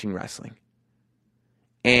was watching wrestling.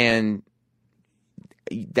 And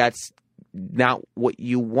that's not what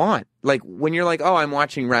you want. Like, when you're like, oh, I'm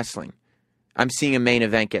watching wrestling. I'm seeing a main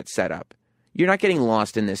event get set up. You're not getting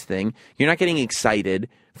lost in this thing. You're not getting excited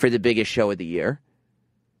for the biggest show of the year.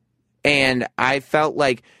 And I felt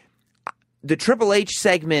like the Triple H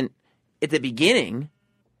segment at the beginning,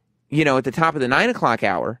 you know, at the top of the 9 o'clock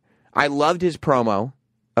hour, I loved his promo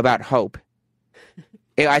about hope.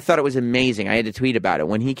 I thought it was amazing. I had to tweet about it.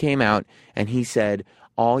 When he came out and he said,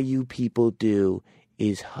 all you people do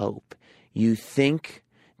is hope. You think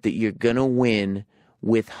that you're going to win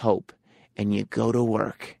with hope, and you go to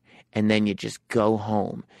work, and then you just go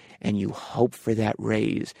home, and you hope for that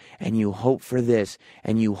raise, and you hope for this,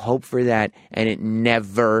 and you hope for that, and it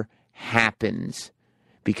never happens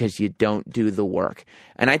because you don't do the work.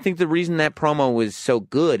 And I think the reason that promo was so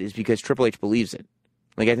good is because Triple H believes it.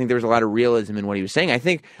 Like, I think there was a lot of realism in what he was saying.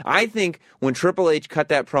 I think when Triple H cut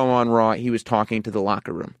that promo on Raw, he was talking to the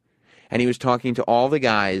locker room. And he was talking to all the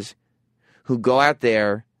guys who go out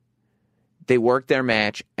there, they work their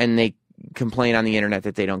match, and they complain on the internet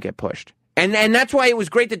that they don't get pushed. And that's why it was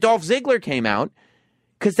great that Dolph Ziggler came out,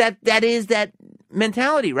 because that is that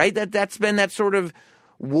mentality, right? That's been that sort of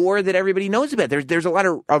war that everybody knows about. There's a lot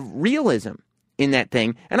of realism in that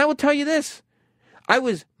thing. And I will tell you this. I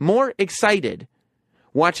was more excited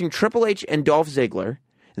watching Triple H and Dolph Ziggler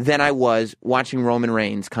than I was watching Roman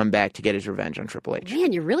Reigns come back to get his revenge on Triple H.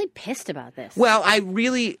 Man, you're really pissed about this. Well,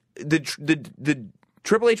 the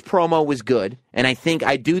Triple H promo was good, and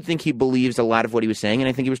I do think he believes a lot of what he was saying, and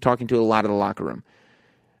I think he was talking to a lot of the locker room.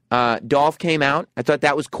 Dolph came out. I thought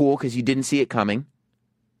that was cool because you didn't see it coming.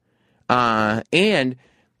 And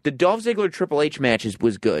the Dolph Ziggler Triple H matches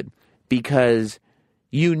was good because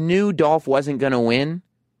you knew Dolph wasn't going to win,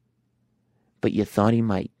 but you thought he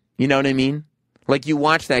might. You know what I mean? Like, you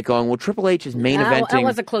watch that going, well, Triple H is main eventing. That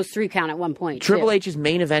was a close 3 count at one point. Triple H is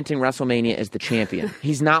main eventing WrestleMania as the champion.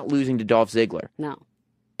 He's not losing to Dolph Ziggler. No.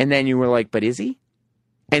 And then you were like, but is he?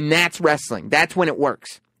 And that's wrestling. That's when it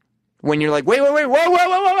works. When you're like, wait,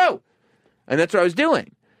 whoa. And that's what I was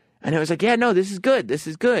doing. And I was like, yeah, no, this is good. This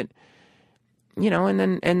is good. You know, and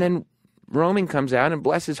then Roman comes out, and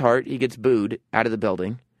bless his heart, he gets booed out of the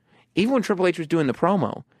building. Even when Triple H was doing the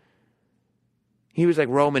promo, he was like,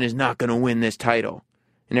 Roman is not going to win this title.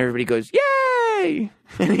 And everybody goes, yay!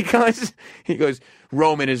 And he goes,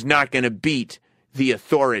 Roman is not going to beat the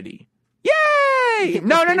Authority. Yay!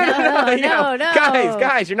 No. No.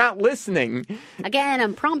 Guys, you're not listening. Again,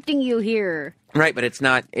 I'm prompting you here. Right, but it's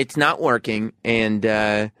not working. And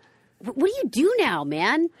what do you do now,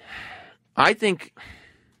 man? I think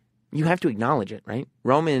you have to acknowledge it, right?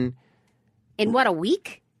 Roman. In what, a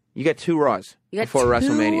week? You got 2 Raws before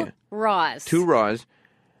WrestleMania. Raws. 2 Raws.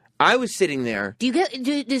 I was sitting there.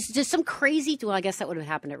 Does some crazy? Well, I guess that would have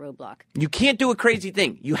happened at Roadblock. You can't do a crazy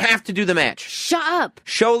thing. You have to do the match. Shut up.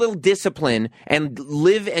 Show a little discipline and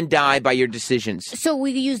live and die by your decisions. So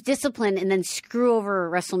we use discipline and then screw over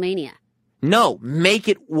WrestleMania. No, make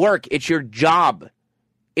it work. It's your job.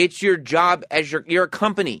 It's your job as you're a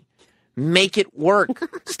company. Make it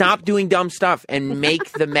work. Stop doing dumb stuff and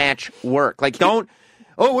make the match work. Like, don't.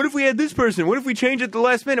 Oh, what if we had this person? What if we change it at the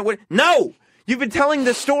last minute? No! You've been telling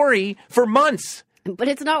the story for months. But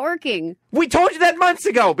it's not working. We told you that months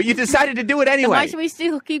ago, but you decided to do it anyway. So why should we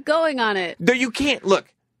still keep going on it? No, you can't.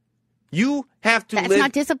 Look, you have to live. That's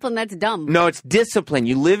not discipline. That's dumb. No, it's discipline.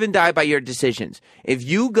 You live and die by your decisions. If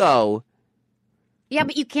you go... Yeah,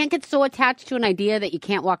 but you can't get so attached to an idea that you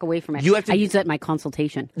can't walk away from it. I use that in my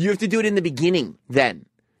consultation. You have to do it in the beginning then.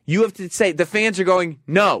 You have to say, the fans are going,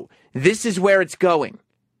 no, this is where it's going.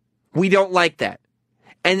 We don't like that.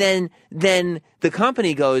 And then the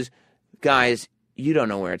company goes, guys, you don't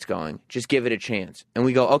know where it's going. Just give it a chance. And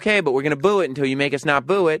we go, okay, but we're going to boo it until you make us not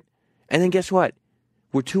boo it. And then guess what?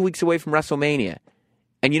 We're 2 weeks away from WrestleMania.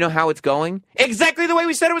 And you know how it's going? Exactly the way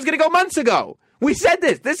we said it was going to go months ago. We said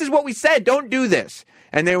this. This is what we said. Don't do this.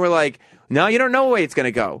 And they were like, no, you don't know the way it's going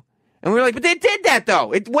to go. And we were like, but they did that,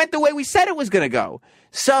 though. It went the way we said it was going to go.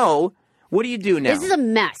 So what do you do now? This is a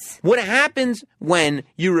mess. What happens when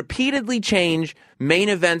you repeatedly change main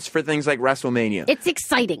events for things like WrestleMania? It's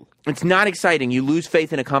exciting. It's not exciting. You lose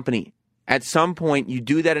faith in a company. At some point, you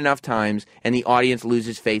do that enough times, and the audience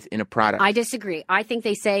loses faith in a product. I disagree. I think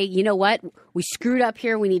they say, you know what? We screwed up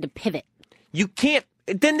here. We need to pivot. You can't.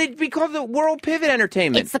 Then they'd be called the World Pivot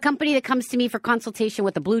Entertainment. It's the company that comes to me for consultation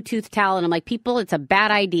with a Bluetooth towel, and I'm like, people, it's a bad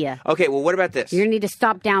idea. Okay, well, what about this? You're going to need to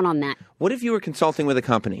stop down on that. What if you were consulting with a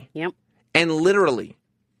company? Yep. And literally,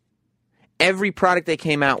 every product they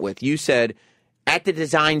came out with, you said, at the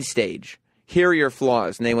design stage, here are your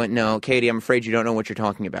flaws. And they went, no, Katie, I'm afraid you don't know what you're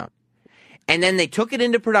talking about. And then they took it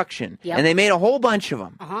into production, and they made a whole bunch of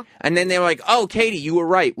them. And then they were like, oh, Katie, you were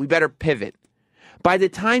right. We better pivot. By the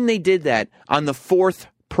time they did that on the fourth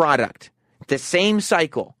product, the same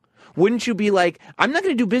cycle, wouldn't you be like, I'm not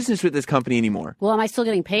going to do business with this company anymore? Well, am I still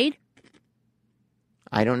getting paid?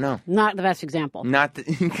 I don't know. Not the best example. Not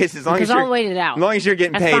because I'll wait it out. As long as you're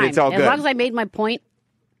getting paid, fine. it's all good. As long as I made my point.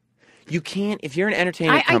 You can't, if you're an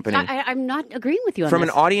entertainment company. I'm not agreeing with you on from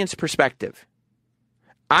this. An audience perspective,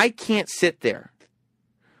 I can't sit there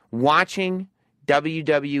watching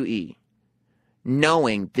WWE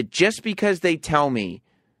knowing that just because they tell me,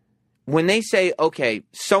 when they say, okay,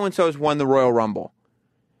 so-and-so's won the Royal Rumble,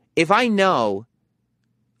 if I know,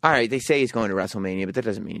 all right, they say he's going to WrestleMania, but that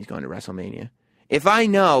doesn't mean he's going to WrestleMania. If I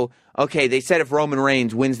know, okay, they said if Roman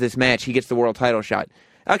Reigns wins this match, he gets the world title shot.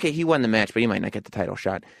 Okay, he won the match, but he might not get the title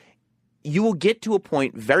shot. You will get to a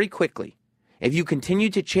point very quickly, if you continue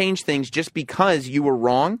to change things just because you were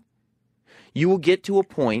wrong, you will get to a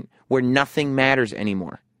point where nothing matters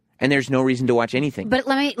anymore. And there's no reason to watch anything. But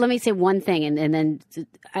let me say one thing, and then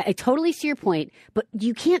I totally see your point, but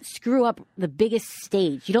you can't screw up the biggest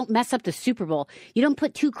stage. You don't mess up the Super Bowl. You don't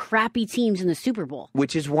put two crappy teams in the Super Bowl.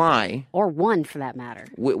 Which is why... Or one, for that matter.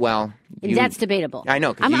 Well... That's debatable. I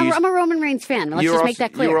know. I'm a Roman Reigns fan. Let's just make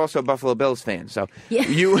that clear. You were also a Buffalo Bills fan, so... Yeah.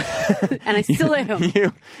 And I still am.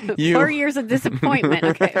 4 years of disappointment.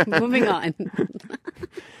 Okay, moving on.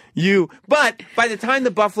 But by the time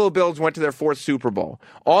the Buffalo Bills went to their fourth Super Bowl,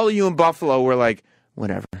 all of you in Buffalo were like,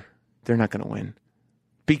 whatever, they're not going to win.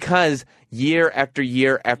 Because year after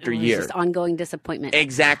year after year. It's just ongoing disappointment.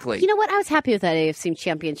 Exactly. You know what? I was happy with that AFC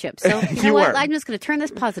championship. So, you know what? I'm just going to turn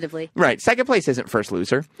this positively. Right. Second place isn't first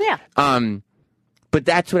loser. Yeah. But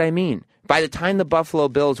that's what I mean. By the time the Buffalo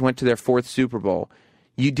Bills went to their fourth Super Bowl,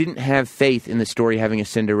 you didn't have faith in the story having a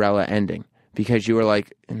Cinderella ending. Because you were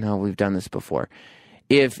like, no, we've done this before.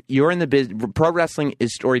 If you're in the business, pro wrestling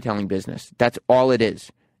is storytelling business. That's all it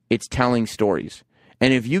is. It's telling stories.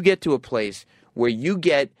 And if you get to a place where you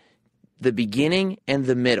get the beginning and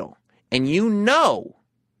the middle, and you know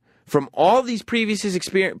from all these previous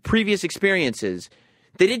experiences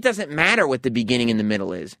that it doesn't matter what the beginning and the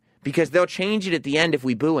middle is, because they'll change it at the end if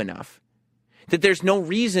we boo enough, that there's no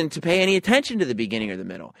reason to pay any attention to the beginning or the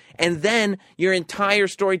middle. And then your entire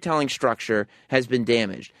storytelling structure has been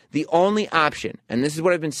damaged. The only option, and this is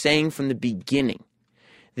what I've been saying from the beginning,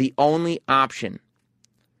 the only option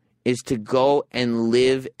is to go and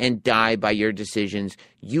live and die by your decisions.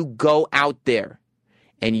 You go out there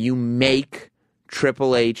and you make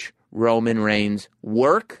Triple H, Roman Reigns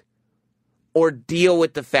work, or deal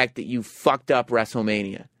with the fact that you fucked up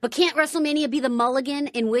WrestleMania. But can't WrestleMania be the mulligan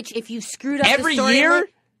in which if you screwed up every the story... year?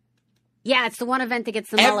 Yeah, it's the one event that gets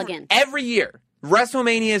the mulligan. Every year.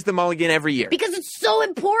 WrestleMania is the mulligan every year. Because it's so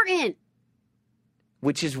important.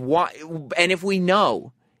 Which is why... And if we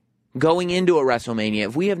know, going into a WrestleMania,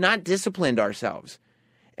 if we have not disciplined ourselves,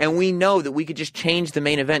 and we know that we could just change the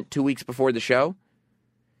main event 2 weeks before the show,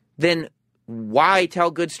 then why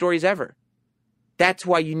tell good stories ever? That's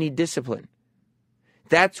why you need discipline.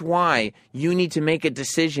 That's why you need to make a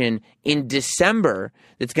decision in December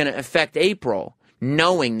that's going to affect April,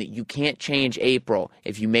 knowing that you can't change April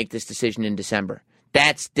if you make this decision in December.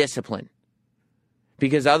 That's discipline.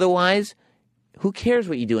 Because otherwise, who cares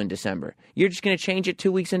what you do in December? You're just going to change it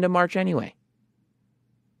 2 weeks into March anyway.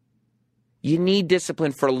 You need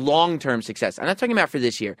discipline for long-term success. I'm not talking about for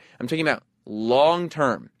this year. I'm talking about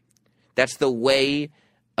long-term. That's the way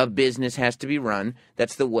a business has to be run.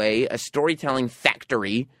 That's the way a storytelling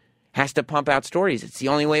factory has to pump out stories. It's the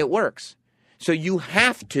only way it works. So you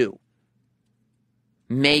have to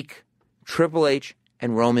make Triple H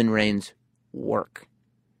and Roman Reigns work.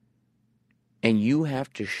 And you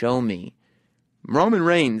have to show me Roman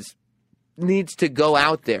Reigns needs to go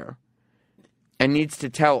out there and needs to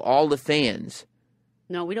tell all the fans.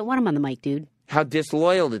 No, we don't want him on the mic, dude. How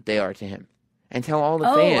disloyal that they are to him. And tell all the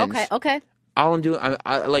fans. Oh, okay. All I'm doing,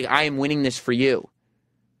 I am winning this for you.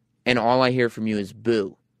 And all I hear from you is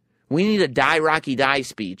boo. We need a die, Rocky, die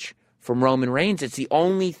speech from Roman Reigns. It's the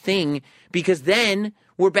only thing, because then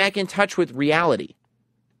we're back in touch with reality.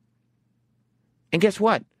 And guess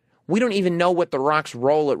what? We don't even know what The Rock's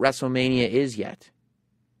role at WrestleMania is yet.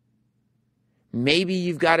 Maybe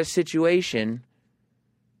you've got a situation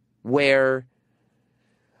where,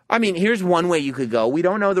 I mean, here's one way you could go. We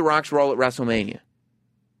don't know The Rock's role at WrestleMania.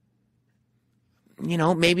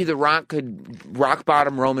 maybe The Rock could rock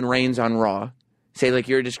bottom Roman Reigns on Raw, say, like,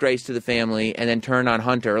 you're a disgrace to the family, and then turn on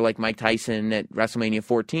Hunter like Mike Tyson at WrestleMania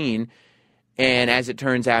 14, and as it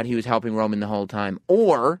turns out, he was helping Roman the whole time.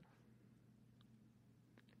 Or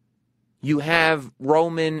you have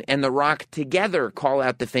Roman and The Rock together call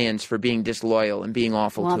out the fans for being disloyal and being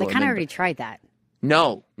awful to him. Well, they kind of already tried that.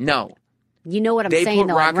 No. You know what I'm saying, though. They put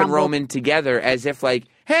Rock and Rumble... Roman together as if like,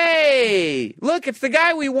 hey, look, it's the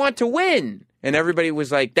guy we want to win. And everybody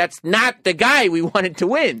was like, that's not the guy we wanted to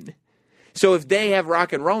win. So if they have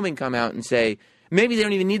Rock and Roman come out and say, maybe they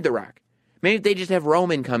don't even need The Rock. Maybe if they just have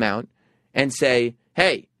Roman come out and say,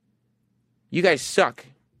 hey, you guys suck.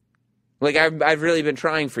 Like, I've really been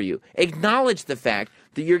trying for you. Acknowledge the fact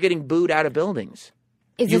that you're getting booed out of buildings.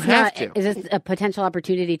 Is this a potential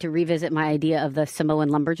opportunity to revisit my idea of the Samoan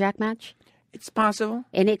Lumberjack match? It's possible.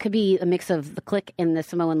 And it could be a mix of the Click and the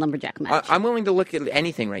Samoan Lumberjack match. I'm willing to look at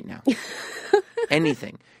anything right now.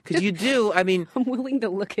 Anything. Because I'm willing to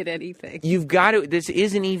look at anything. You've got to, this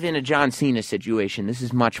isn't even a John Cena situation. This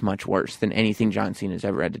is much, much worse than anything John Cena's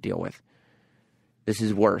ever had to deal with. This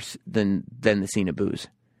is worse than the Cena boos.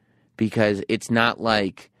 Because it's not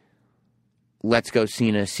like, let's go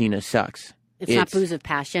Cena sucks. It's not boos of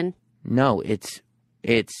passion? No, it's,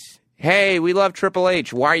 hey, we love Triple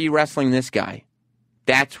H. Why are you wrestling this guy?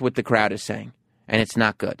 That's what the crowd is saying. And it's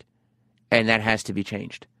not good. And that has to be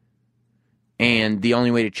changed. And the only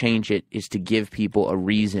way to change it is to give people a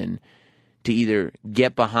reason to either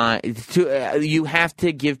get behind. You have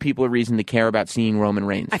to give people a reason to care about seeing Roman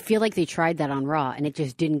Reigns. I feel like they tried that on Raw, and it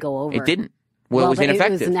just didn't go over. It didn't. Well, it was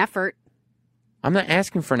ineffective. It was an effort. I'm not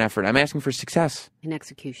asking for an effort. I'm asking for success. An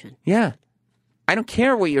execution. Yeah. I don't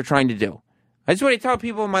care what you're trying to do. That's what I tell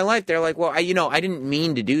people in my life. They're like, well, I didn't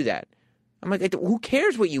mean to do that. I'm like, who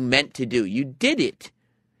cares what you meant to do? You did it.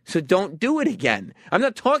 So don't do it again. I'm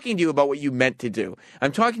not talking to you about what you meant to do.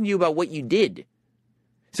 I'm talking to you about what you did.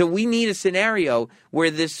 So we need a scenario where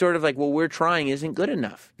this sort of like, well, we're trying isn't good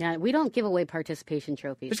enough. Yeah, we don't give away participation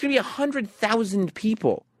trophies. There's going to be 100,000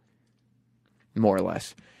 people, more or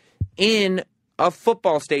less, in a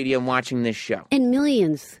football stadium watching this show. And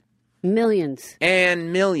millions.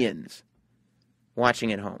 And millions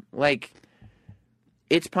watching at home. Like,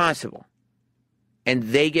 it's possible. And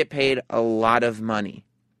they get paid a lot of money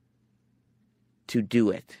to do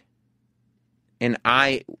it. And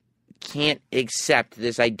I can't accept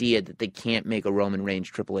this idea that they can't make a Roman Reigns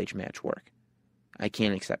Triple H match work. I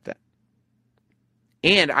can't accept that.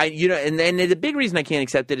 And and the big reason I can't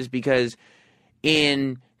accept it is because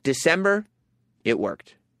in December, it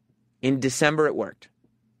worked. In December, it worked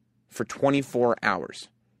for 24 hours.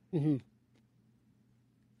 Mm-hmm.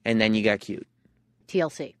 And then you got cute.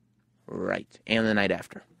 TLC. Right. And the night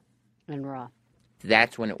after. And Raw.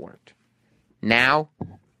 That's when it worked. Now,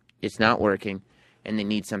 it's not working, and they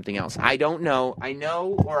need something else. I don't know. I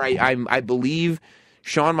know, or I believe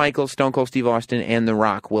Shawn Michaels, Stone Cold Steve Austin, and The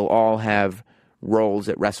Rock will all have roles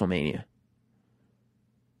at WrestleMania.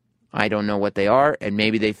 I don't know what they are, and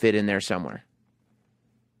maybe they fit in there somewhere.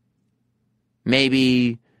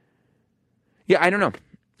 Maybe, I don't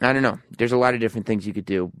know. There's a lot of different things you could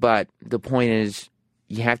do, but the point is,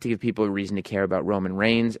 you have to give people a reason to care about Roman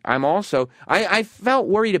Reigns. I felt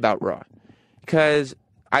worried about Raw because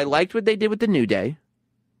I liked what they did with the New Day.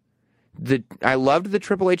 I loved the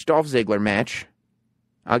Triple H Dolph Ziggler match.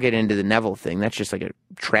 I'll get into the Neville thing. That's just like a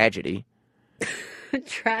tragedy.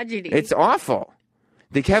 Tragedy. It's awful.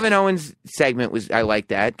 The Kevin Owens segment I like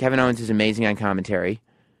that. Kevin Owens is amazing on commentary.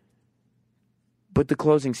 But the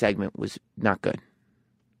closing segment was not good.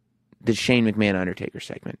 The Shane McMahon Undertaker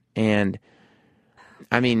segment. And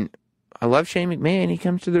I mean, I love Shane McMahon. He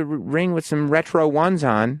comes to the ring with some retro ones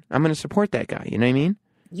on. I'm going to support that guy. You know what I mean?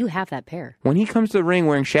 You have that pair. When he comes to the ring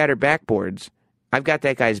wearing shattered backboards, I've got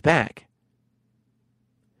that guy's back.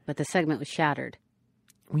 But the segment was shattered.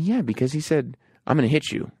 Well, yeah, because he said, I'm going to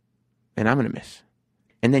hit you, and I'm going to miss.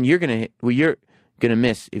 And then you're going to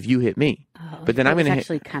miss if you hit me. Oh, but then I'm going to hit. It's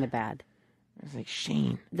actually kind of bad. I was like,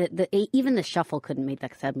 Shane. Even the shuffle couldn't make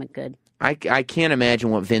that segment good. I can't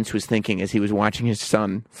imagine what Vince was thinking as he was watching his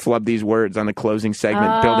son flub these words on the closing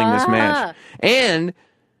segment, building this match. And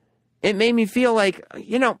it made me feel like,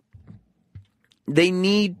 they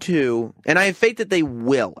need to, and I have faith that they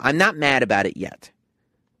will. I'm not mad about it yet.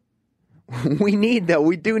 We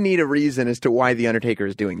do need a reason as to why The Undertaker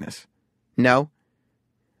is doing this. No?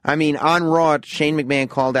 I mean, on Raw, Shane McMahon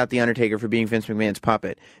called out The Undertaker for being Vince McMahon's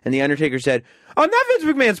puppet. And The Undertaker said, I'm not Vince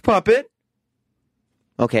McMahon's puppet.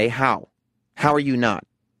 Okay, how? How are you not?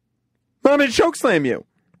 Well, I'm going to chokeslam you.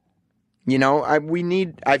 We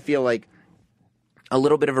need, I feel like, a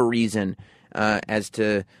little bit of a reason as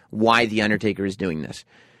to why The Undertaker is doing this.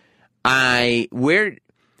 I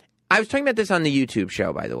was talking about this on the YouTube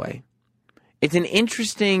show, by the way. It's an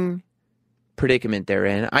interesting predicament they're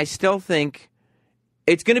in. I still think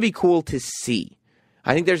it's going to be cool to see.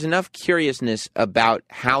 I think there's enough curiousness about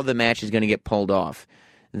how the match is going to get pulled off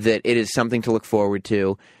that it is something to look forward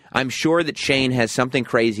to. I'm sure that Shane has something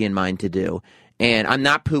crazy in mind to do, and I'm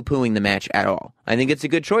not poo-pooing the match at all. I think it's a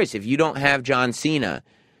good choice. If you don't have John Cena,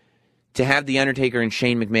 to have The Undertaker and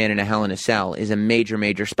Shane McMahon in a Hell in a Cell is a major,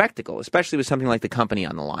 major spectacle, especially with something like the company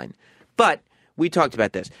on the line. But we talked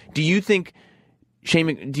about this. Do you think Shane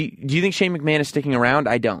McMahon is sticking around?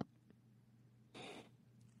 I don't.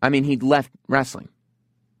 I mean, he left wrestling.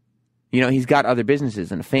 You know, he's got other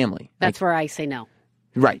businesses and a family. That's where I say no.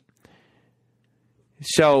 Right.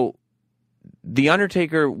 So, The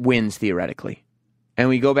Undertaker wins theoretically, and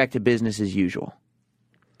we go back to business as usual.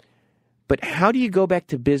 But how do you go back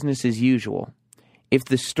to business as usual if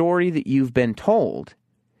the story that you've been told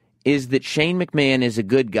is that Shane McMahon is a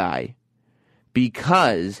good guy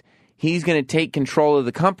because he's going to take control of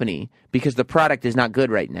the company because the product is not good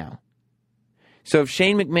right now? So if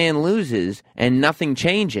Shane McMahon loses and nothing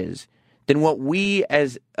changes, then what we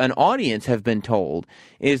as an audience have been told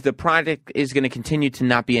is the product is going to continue to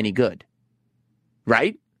not be any good.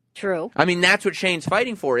 Right? True. I mean, that's what Shane's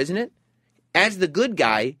fighting for, isn't it? As the good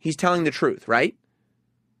guy, he's telling the truth, right?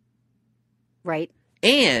 Right.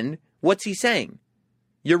 And what's he saying?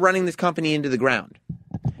 You're running this company into the ground.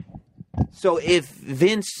 So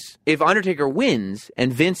if Undertaker wins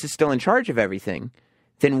and Vince is still in charge of everything,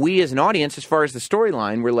 then we as an audience, as far as the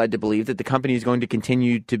storyline, we're led to believe that the company is going to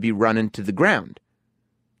continue to be run into the ground.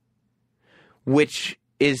 Which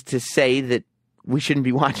is to say that we shouldn't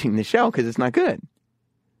be watching the show because it's not good.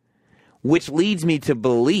 Which leads me to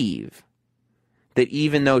believe that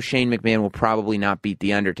even though Shane McMahon will probably not beat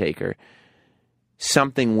The Undertaker,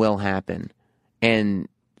 something will happen. And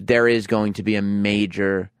there is going to be a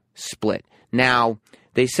major split. Now,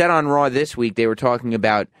 they said on Raw this week, they were talking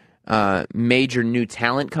about major new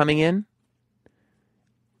talent coming in.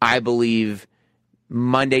 I believe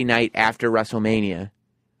Monday night after WrestleMania,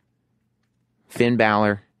 Finn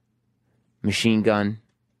Balor, Machine Gun,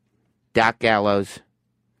 Doc Gallows,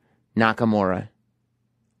 Nakamura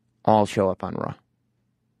all show up on Raw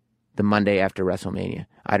the Monday after WrestleMania.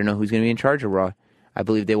 I don't know who's going to be in charge of Raw. I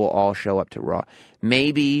believe they will all show up to Raw.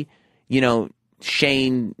 Maybe,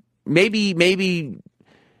 Shane, maybe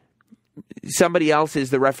somebody else is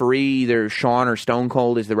the referee, either Shawn or Stone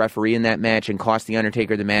Cold is the referee in that match and costs The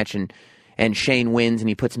Undertaker the match, and Shane wins and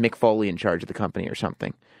he puts Mick Foley in charge of the company or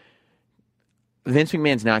something. Vince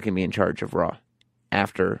McMahon's not going to be in charge of Raw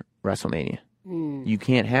after WrestleMania. You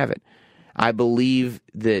can't have it. I believe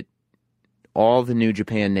that all the New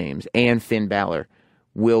Japan names and Finn Balor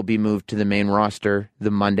will be moved to the main roster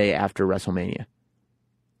the Monday after WrestleMania.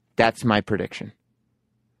 That's my prediction.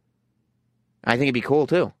 I think it'd be cool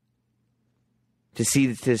too to see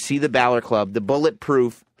the Balor Club, the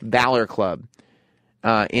bulletproof Balor Club,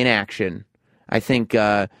 in action. I think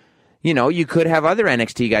you could have other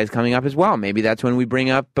NXT guys coming up as well. Maybe that's when we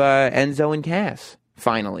bring up Enzo and Cass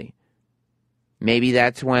finally. Maybe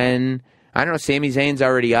that's when, I don't know, Sami Zayn's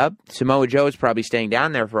already up. Samoa Joe is probably staying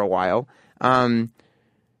down there for a while. Who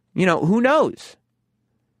knows?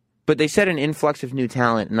 But they said an influx of new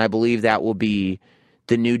talent, and I believe that will be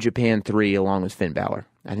the New Japan 3 along with Finn Balor.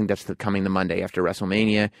 I think that's coming the Monday after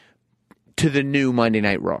WrestleMania to the new Monday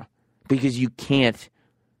Night Raw. Because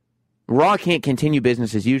Raw can't continue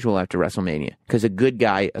business as usual after WrestleMania because a good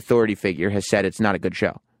guy, authority figure, has said it's not a good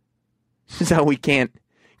show. So we can't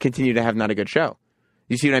continue to have not a good show.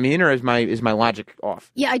 You see what I mean, or is my logic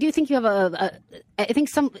off? Yeah, I do think you have I think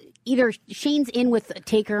either Shane's in with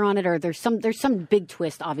Taker on it, or there's some big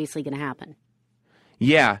twist obviously going to happen.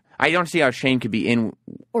 Yeah, I don't see how Shane could be in.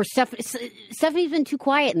 Or Stephanie's been too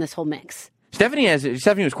quiet in this whole mix. Stephanie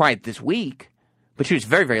was quiet this week, but she was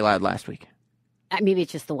very, very loud last week. Maybe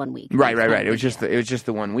it's just the 1 week. Right. It was just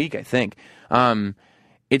the 1 week, I think.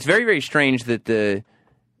 It's very, very strange that the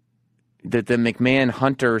McMahon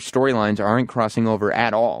Hunter storylines aren't crossing over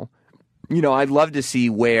at all. I'd love to see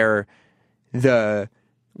where the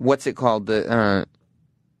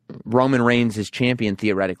Roman Reigns as champion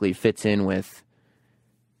theoretically fits in with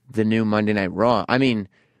the new Monday Night Raw. I mean,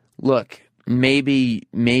 look, maybe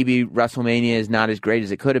WrestleMania is not as great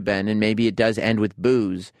as it could have been, and maybe it does end with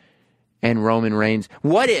boos and Roman Reigns.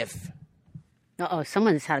 What if?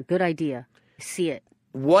 Someone's had a good idea. I see it.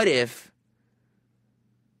 What if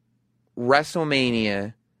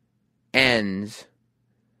WrestleMania ends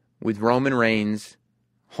with Roman Reigns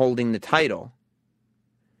holding the title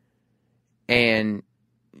and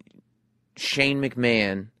Shane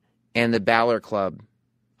McMahon and the Balor Club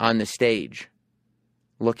on the stage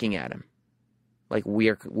looking at him like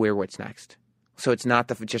we're what's next. So it's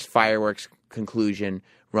not just fireworks conclusion,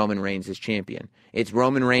 Roman Reigns is champion. It's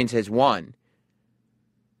Roman Reigns has won,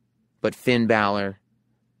 but Finn Balor,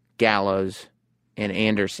 Gallows, and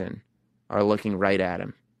Anderson are looking right at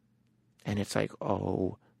him. And it's like,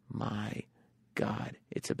 oh my God,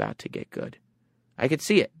 it's about to get good. I could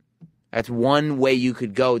see it. That's one way you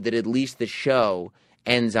could go, that at least the show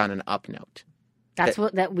ends on an up note.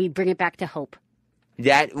 That we bring it back to hope.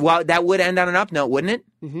 That would end on an up note, wouldn't it?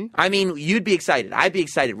 Mm-hmm. I mean, you'd be excited. I'd be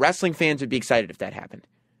excited. Wrestling fans would be excited if that happened.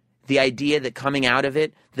 The idea that coming out of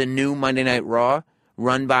it, the new Monday Night Raw,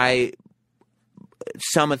 run by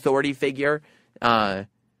some authority figure that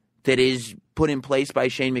is put in place by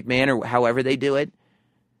Shane McMahon or however they do it,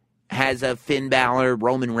 has a Finn Balor,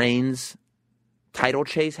 Roman Reigns title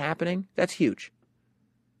chase happening, that's huge.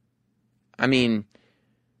 I mean,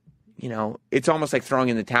 it's almost like throwing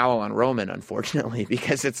in the towel on Roman, unfortunately,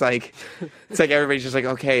 because it's like everybody's just like,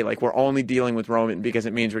 okay, like we're only dealing with Roman because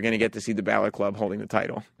it means we're going to get to see the Balor Club holding the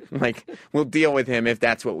title. Like, we'll deal with him if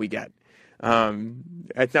that's what we get.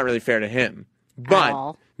 It's not really fair to him.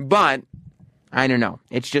 But I don't know.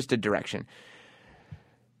 It's just a direction.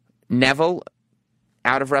 Neville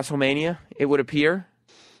out of WrestleMania, it would appear.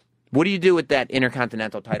 What do you do with that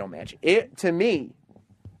Intercontinental title match? To me,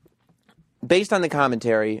 based on the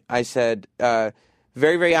commentary, I said, very,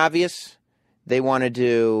 very obvious. They want to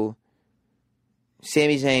do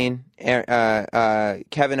Sami Zayn,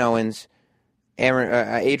 Kevin Owens,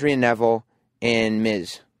 Adrian Neville, and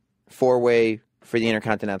Miz. 4-way for the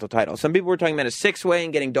Intercontinental title. Some people were talking about a 6-way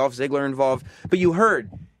and getting Dolph Ziggler involved. But you heard,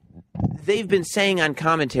 they've been saying on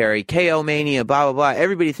commentary, KO Mania, blah, blah, blah.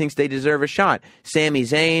 Everybody thinks they deserve a shot. Sami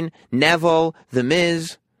Zayn, Neville, The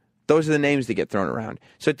Miz. Those are the names that get thrown around.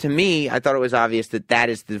 So to me, I thought it was obvious that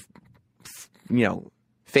is the,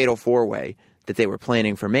 fatal 4-way that they were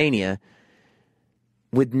planning for Mania.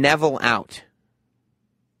 With Neville out.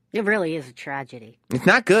 It really is a tragedy. It's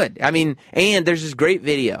not good. I mean, and there's this great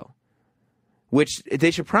video, which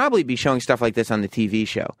they should probably be showing stuff like this on the TV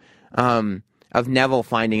show, of Neville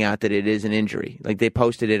finding out that it is an injury. Like, they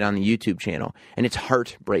posted it on the YouTube channel, and it's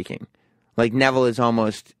heartbreaking. Like, Neville is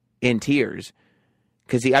almost in tears.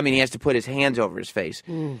 Because he has to put his hands over his face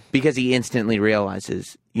because he instantly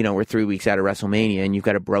realizes, we're 3 weeks out of WrestleMania and you've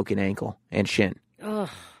got a broken ankle and shin. Ugh.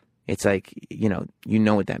 It's like, you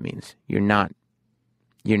know what that means. You're not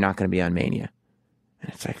going to be on Mania.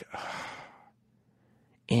 And it's like, oh.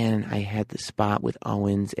 And I had the spot with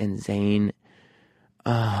Owens and Zayn.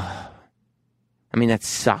 That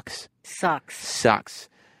sucks. Sucks.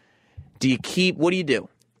 What do you do?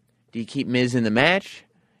 Do you keep Miz in the match?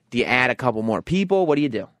 Do you add a couple more people? What do you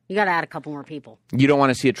do? You got to add a couple more people. You don't want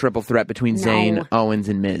to see a triple threat between Zayn, Owens,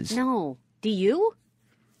 and Miz. No. Do you?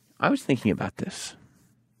 I was thinking about this.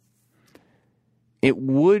 It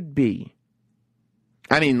would be.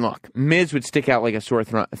 Look, Miz would stick out like a sore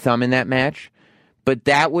thumb in that match, but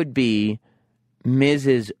that would be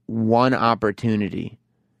Miz's one opportunity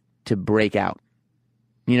to break out.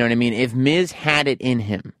 You know what I mean? If Miz had it in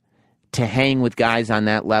him to hang with guys on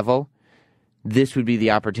that level, this would be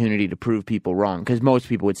the opportunity to prove people wrong. Because most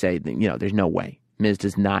people would say, there's no way. Miz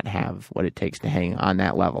does not have what it takes to hang on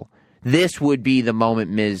that level. This would be the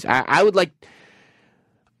moment Miz... I would like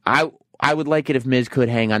it if Miz could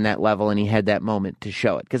hang on that level and he had that moment to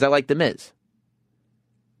show it. Because I like the Miz.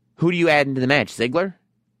 Who do you add into the match? Ziggler?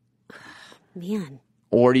 Man.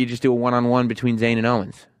 Or do you just do a one-on-one between Zayn and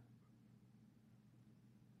Owens?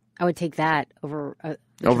 I would take that over a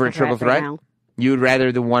triple threat? Right, you would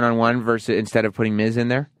rather the one-on-one versus instead of putting Miz in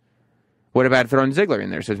there? What about throwing Ziggler in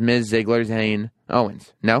there? So it's Miz, Ziggler, Zayn,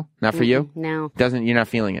 Owens. No? Not for you? No. You're not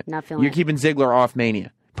feeling it? Not feeling it. You're keeping Ziggler off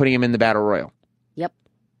Mania, putting him in the Battle Royal. Yep.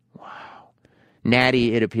 Wow.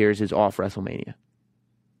 Natty, it appears, is off WrestleMania.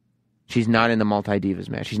 She's not in the Multi-Divas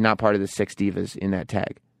match. She's not part of the 6 Divas in that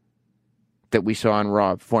tag that we saw on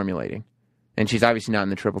Raw formulating. And she's obviously not in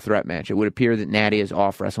the triple threat match. It would appear that Natty is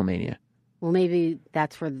off WrestleMania. Well, maybe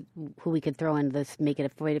that's who we could throw in this, make it a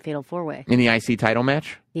fatal 4-way. In the IC title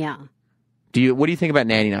match? Yeah. What do you think about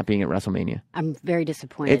Natty not being at WrestleMania? I'm very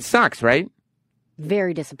disappointed. It sucks, right?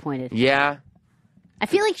 Very disappointed. Yeah. I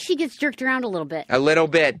feel like she gets jerked around a little bit. A little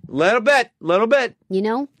bit. You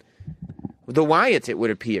know? The Wyatts, it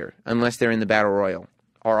would appear, unless they're in the Battle Royal,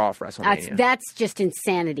 are off WrestleMania. That's just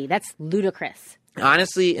insanity. That's ludicrous.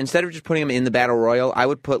 Honestly, instead of just putting them in the Battle Royal, I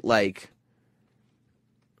would put I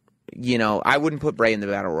wouldn't put Bray in the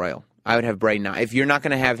Battle Royal. I would have Bray not. If you're not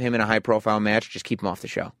going to have him in a high-profile match, just keep him off the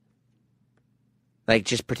show. Like,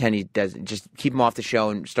 just pretend he doesn't. Just keep him off the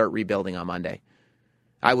show and start rebuilding on Monday.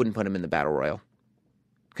 I wouldn't put him in the Battle Royal.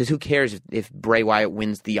 Because who cares if Bray Wyatt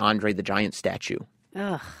wins the Andre the Giant statue?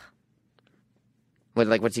 Ugh.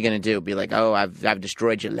 What's he going to do? Be like, oh, I've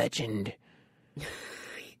destroyed your legend.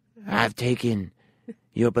 I've taken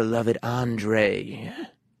your beloved Andre.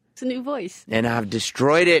 It's a new voice. And I've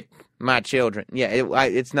destroyed it, my children. Yeah,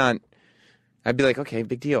 it's not. I'd be like, okay,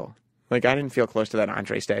 big deal. Like, I didn't feel close to that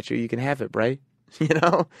Andre statue. You can have it, Bray.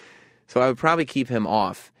 So I would probably keep him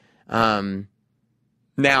off.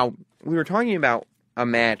 Now, we were talking about a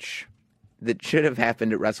match that should have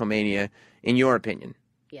happened at WrestleMania, in your opinion.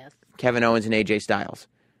 Yes. Kevin Owens and AJ Styles.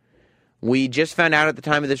 We just found out at the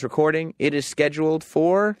time of this recording, it is scheduled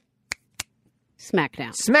for...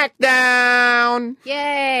 SmackDown. SmackDown!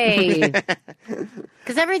 Yay!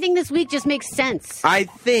 Because everything this week just makes sense. I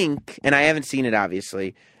think, and I haven't seen it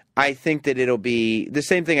obviously, I think that it'll be the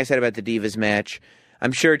same thing I said about the Divas match.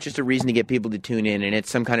 I'm sure it's just a reason to get people to tune in, and it's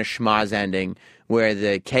some kind of schmoz ending where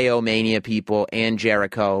the KO Mania people and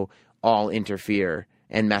Jericho all interfere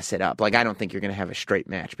and mess it up. Like, I don't think you're going to have a straight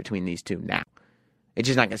match between these two now. It's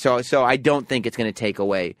just not going to. So I don't think it's going to take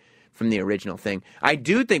away from the original thing. I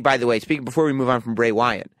do think, by the way, speaking before we move on from Bray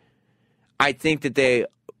Wyatt, I think that they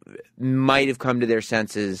might have come to their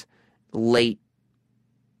senses late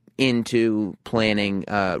into planning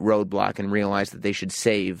Roadblock and realized that they should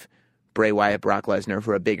save Bray Wyatt, Brock Lesnar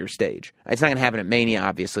for a bigger stage. It's not going to happen at Mania,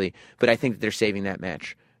 obviously, but I think that they're saving that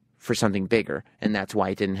match for something bigger, and that's why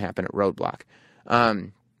it didn't happen at Roadblock.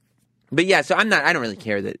 But yeah, so I don't really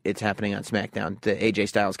care that it's happening on SmackDown, the AJ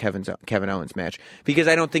Styles Kevin Owens match, because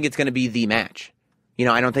I don't think it's going to be the match.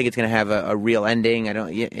 I don't think it's going to have a real ending.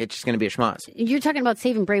 It's just going to be a schmoz. You're talking about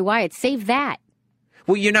saving Bray Wyatt. Save that.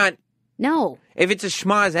 Well, you're not. No. If it's a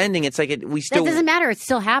schmoz ending, it's like we still. That doesn't matter. It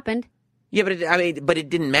still happened. Yeah, but it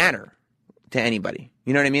didn't matter to anybody.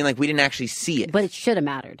 You know what I mean? Like, we didn't actually see it. But it should have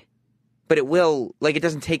mattered. But it will. Like, it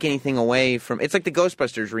doesn't take anything away from. It's like the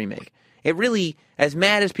Ghostbusters remake. It really, as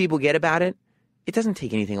mad as people get about it, it doesn't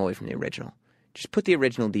take anything away from the original. Just put the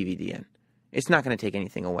original DVD in. It's not going to take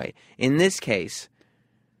anything away. In this case,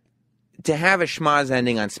 to have a schmoz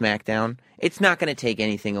ending on SmackDown, it's not going to take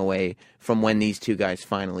anything away from when these two guys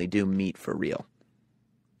finally do meet for real.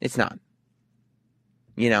 It's not.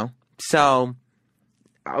 So,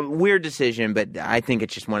 a weird decision, but I think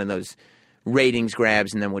it's just one of those ratings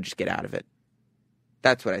grabs, and then we'll just get out of it.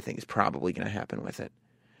 That's what I think is probably going to happen with it.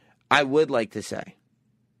 I would like to say.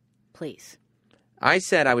 Please. I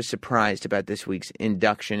said I was surprised about this week's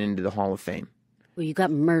induction into the Hall of Fame. Well, you got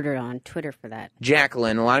murdered on Twitter for that.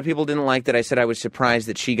 Jacqueline, a lot of people didn't like that. I said I was surprised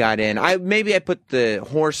that she got in. Maybe I put the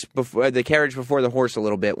carriage before the horse a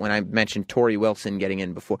little bit when I mentioned Tori Wilson getting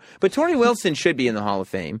in before. But Tori Wilson should be in the Hall of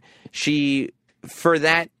Fame. She, for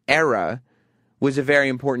that era, was a very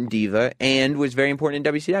important diva and was very important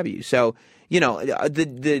in WCW. So,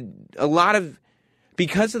 a lot of...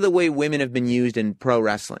 Because of the way women have been used in pro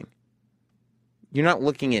wrestling, you're not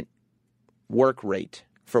looking at work rate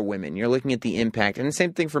for women. You're looking at the impact. And the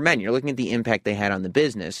same thing for men. You're looking at the impact they had on the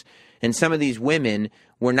business. And some of these women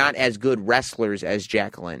were not as good wrestlers as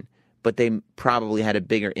Jacqueline, but they probably had a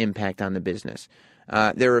bigger impact on the business.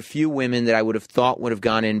 There are a few women that I would have thought would have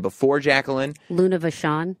gone in before Jacqueline. Luna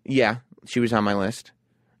Vachon? Yeah, she was on my list.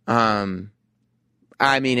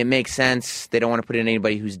 It makes sense. They don't want to put in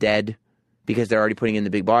anybody who's dead, because they're already putting in the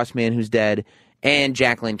Big Boss Man who's dead, and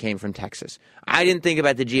Jacqueline came from Texas. I didn't think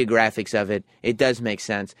about the geographics of it. It does make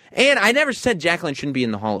sense. And I never said Jacqueline shouldn't be in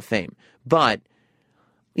the Hall of Fame. But,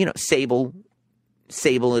 Sable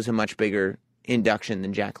is a much bigger induction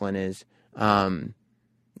than Jacqueline is.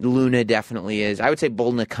 Luna definitely is. I would say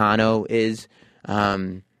Bull Nakano is.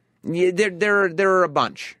 There are a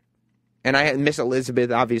bunch. And Miss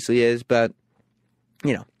Elizabeth obviously is, but,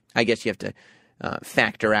 I guess you have to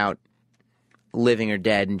factor out living or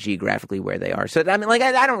dead and geographically where they are. So, I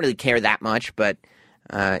don't really care that much, but,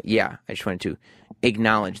 I just wanted to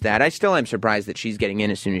acknowledge that. I still am surprised that she's getting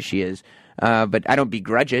in as soon as she is, but I don't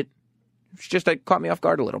begrudge it. It's just, caught me off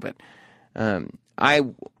guard a little bit. Do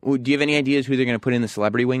you have any ideas who they're going to put in the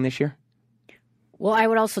celebrity wing this year? Well, I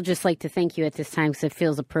would also just like to thank you at this time because it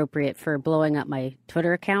feels appropriate for blowing up my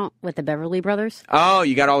Twitter account with the Beverly Brothers. Oh,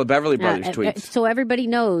 you got all the Beverly Brothers tweets. So everybody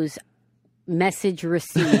knows... Message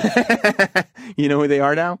received. You know who they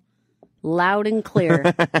are now? Loud and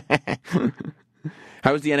clear.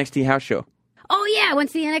 How was the NXT house show? Oh, yeah. I went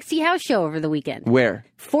to the NXT house show over the weekend. Where?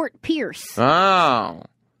 Fort Pierce. Oh.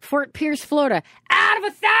 Fort Pierce, Florida. Out of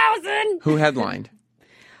 1,000! Who headlined?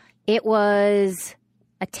 It was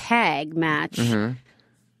a tag match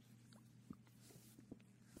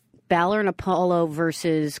Balor and Apollo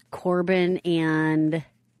versus Corbin and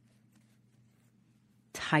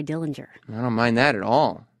Ty Dillinger. I don't mind that at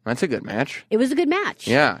all. That's a good match. It was a good match.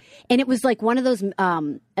 Yeah. And it was like one of those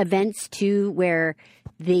events, too, where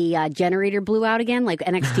the generator blew out again, like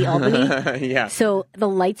NXT Albany. Yeah. So the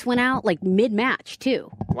lights went out, like, mid-match, too.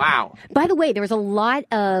 Wow. By the way, there was a lot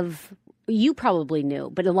of, you probably knew,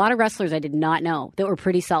 but a lot of wrestlers I did not know that were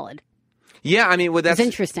pretty solid. Yeah, I mean, well, that's it's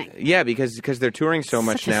interesting. Yeah, because they're touring so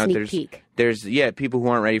much Such a now. sneak peek. There's people who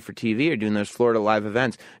aren't ready for TV are doing those Florida live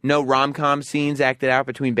events. No rom-com scenes acted out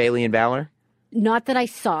between Bayley and Balor? Not that I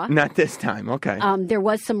saw. Not this time. Okay. There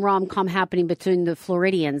was some rom-com happening between the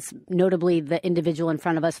Floridians, notably the individual in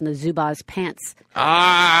front of us in the Zubaz pants.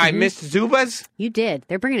 I missed Zubaz? You did.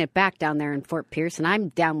 They're bringing it back down there in Fort Pierce, and I'm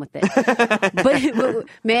down with it. but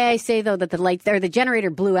may I say, though, that the generator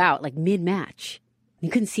blew out, like, mid-match. You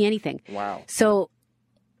couldn't see anything. Wow. So,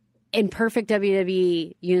 in perfect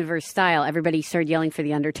WWE Universe style, everybody started yelling for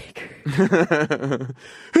The Undertaker.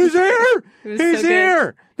 He's here! He's so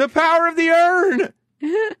here! The power of the urn!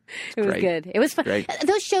 It was great. good. It was fun. Great.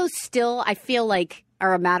 Those shows still, I feel like,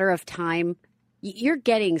 are a matter of time. You're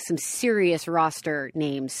getting some serious roster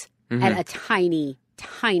names at a tiny,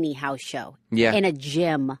 tiny house show. Yeah. In a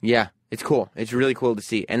gym. Yeah, it's cool. It's really cool to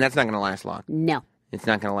see. And that's not going to last long. No. It's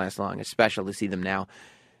not going to last long. It's special to see them now.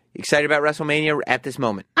 Excited about WrestleMania at this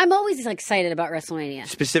moment? I'm always excited about WrestleMania.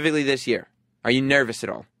 Specifically this year. Are you nervous at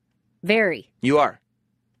all? Very. You are?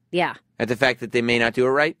 Yeah. At the fact that they may not do it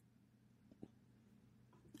right?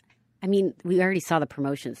 I mean, we already saw the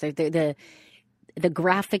promotions. The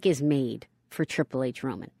graphic is made for Triple H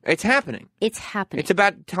Roman. It's happening. It's happening. It's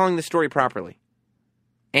about telling the story properly.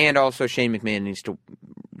 And also Shane McMahon needs to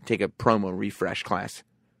take a promo refresh class.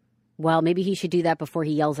 Well, maybe he should do that before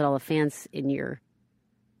he yells at all the fans in your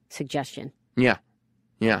suggestion. Yeah.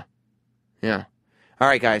 All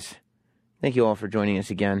right, guys. Thank you all for joining us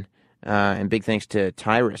again. And big thanks to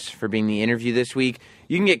Tyrus for being the interview this week.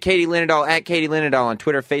 You can get Katie Linendahl at Katie Linendahl on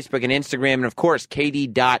Twitter, Facebook, and Instagram. And, of course,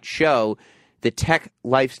 KD.show, the tech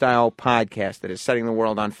lifestyle podcast that is setting the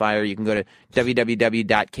world on fire. You can go to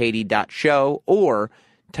www.kd.show or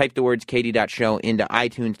type the words KD.show into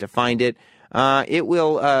iTunes to find it. It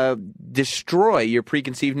will destroy your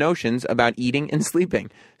preconceived notions about eating and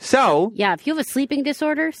sleeping. So, yeah, if you have a sleeping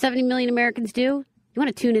disorder, 70 million Americans do, you want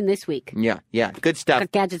to tune in this week. Yeah, good stuff.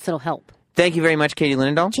 Got gadgets that'll help. Thank you very much, Katie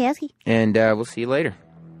Linendahl. Chesky. And we'll see you later.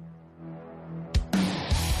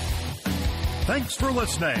 Thanks for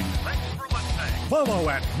listening. Follow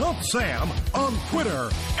at Milk Sam on Twitter,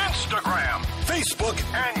 Instagram, Facebook,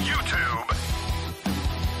 and YouTube.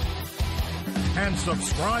 And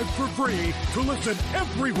subscribe for free to listen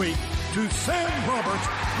every week to Sam Roberts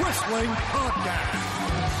Wrestling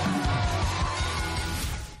Podcast.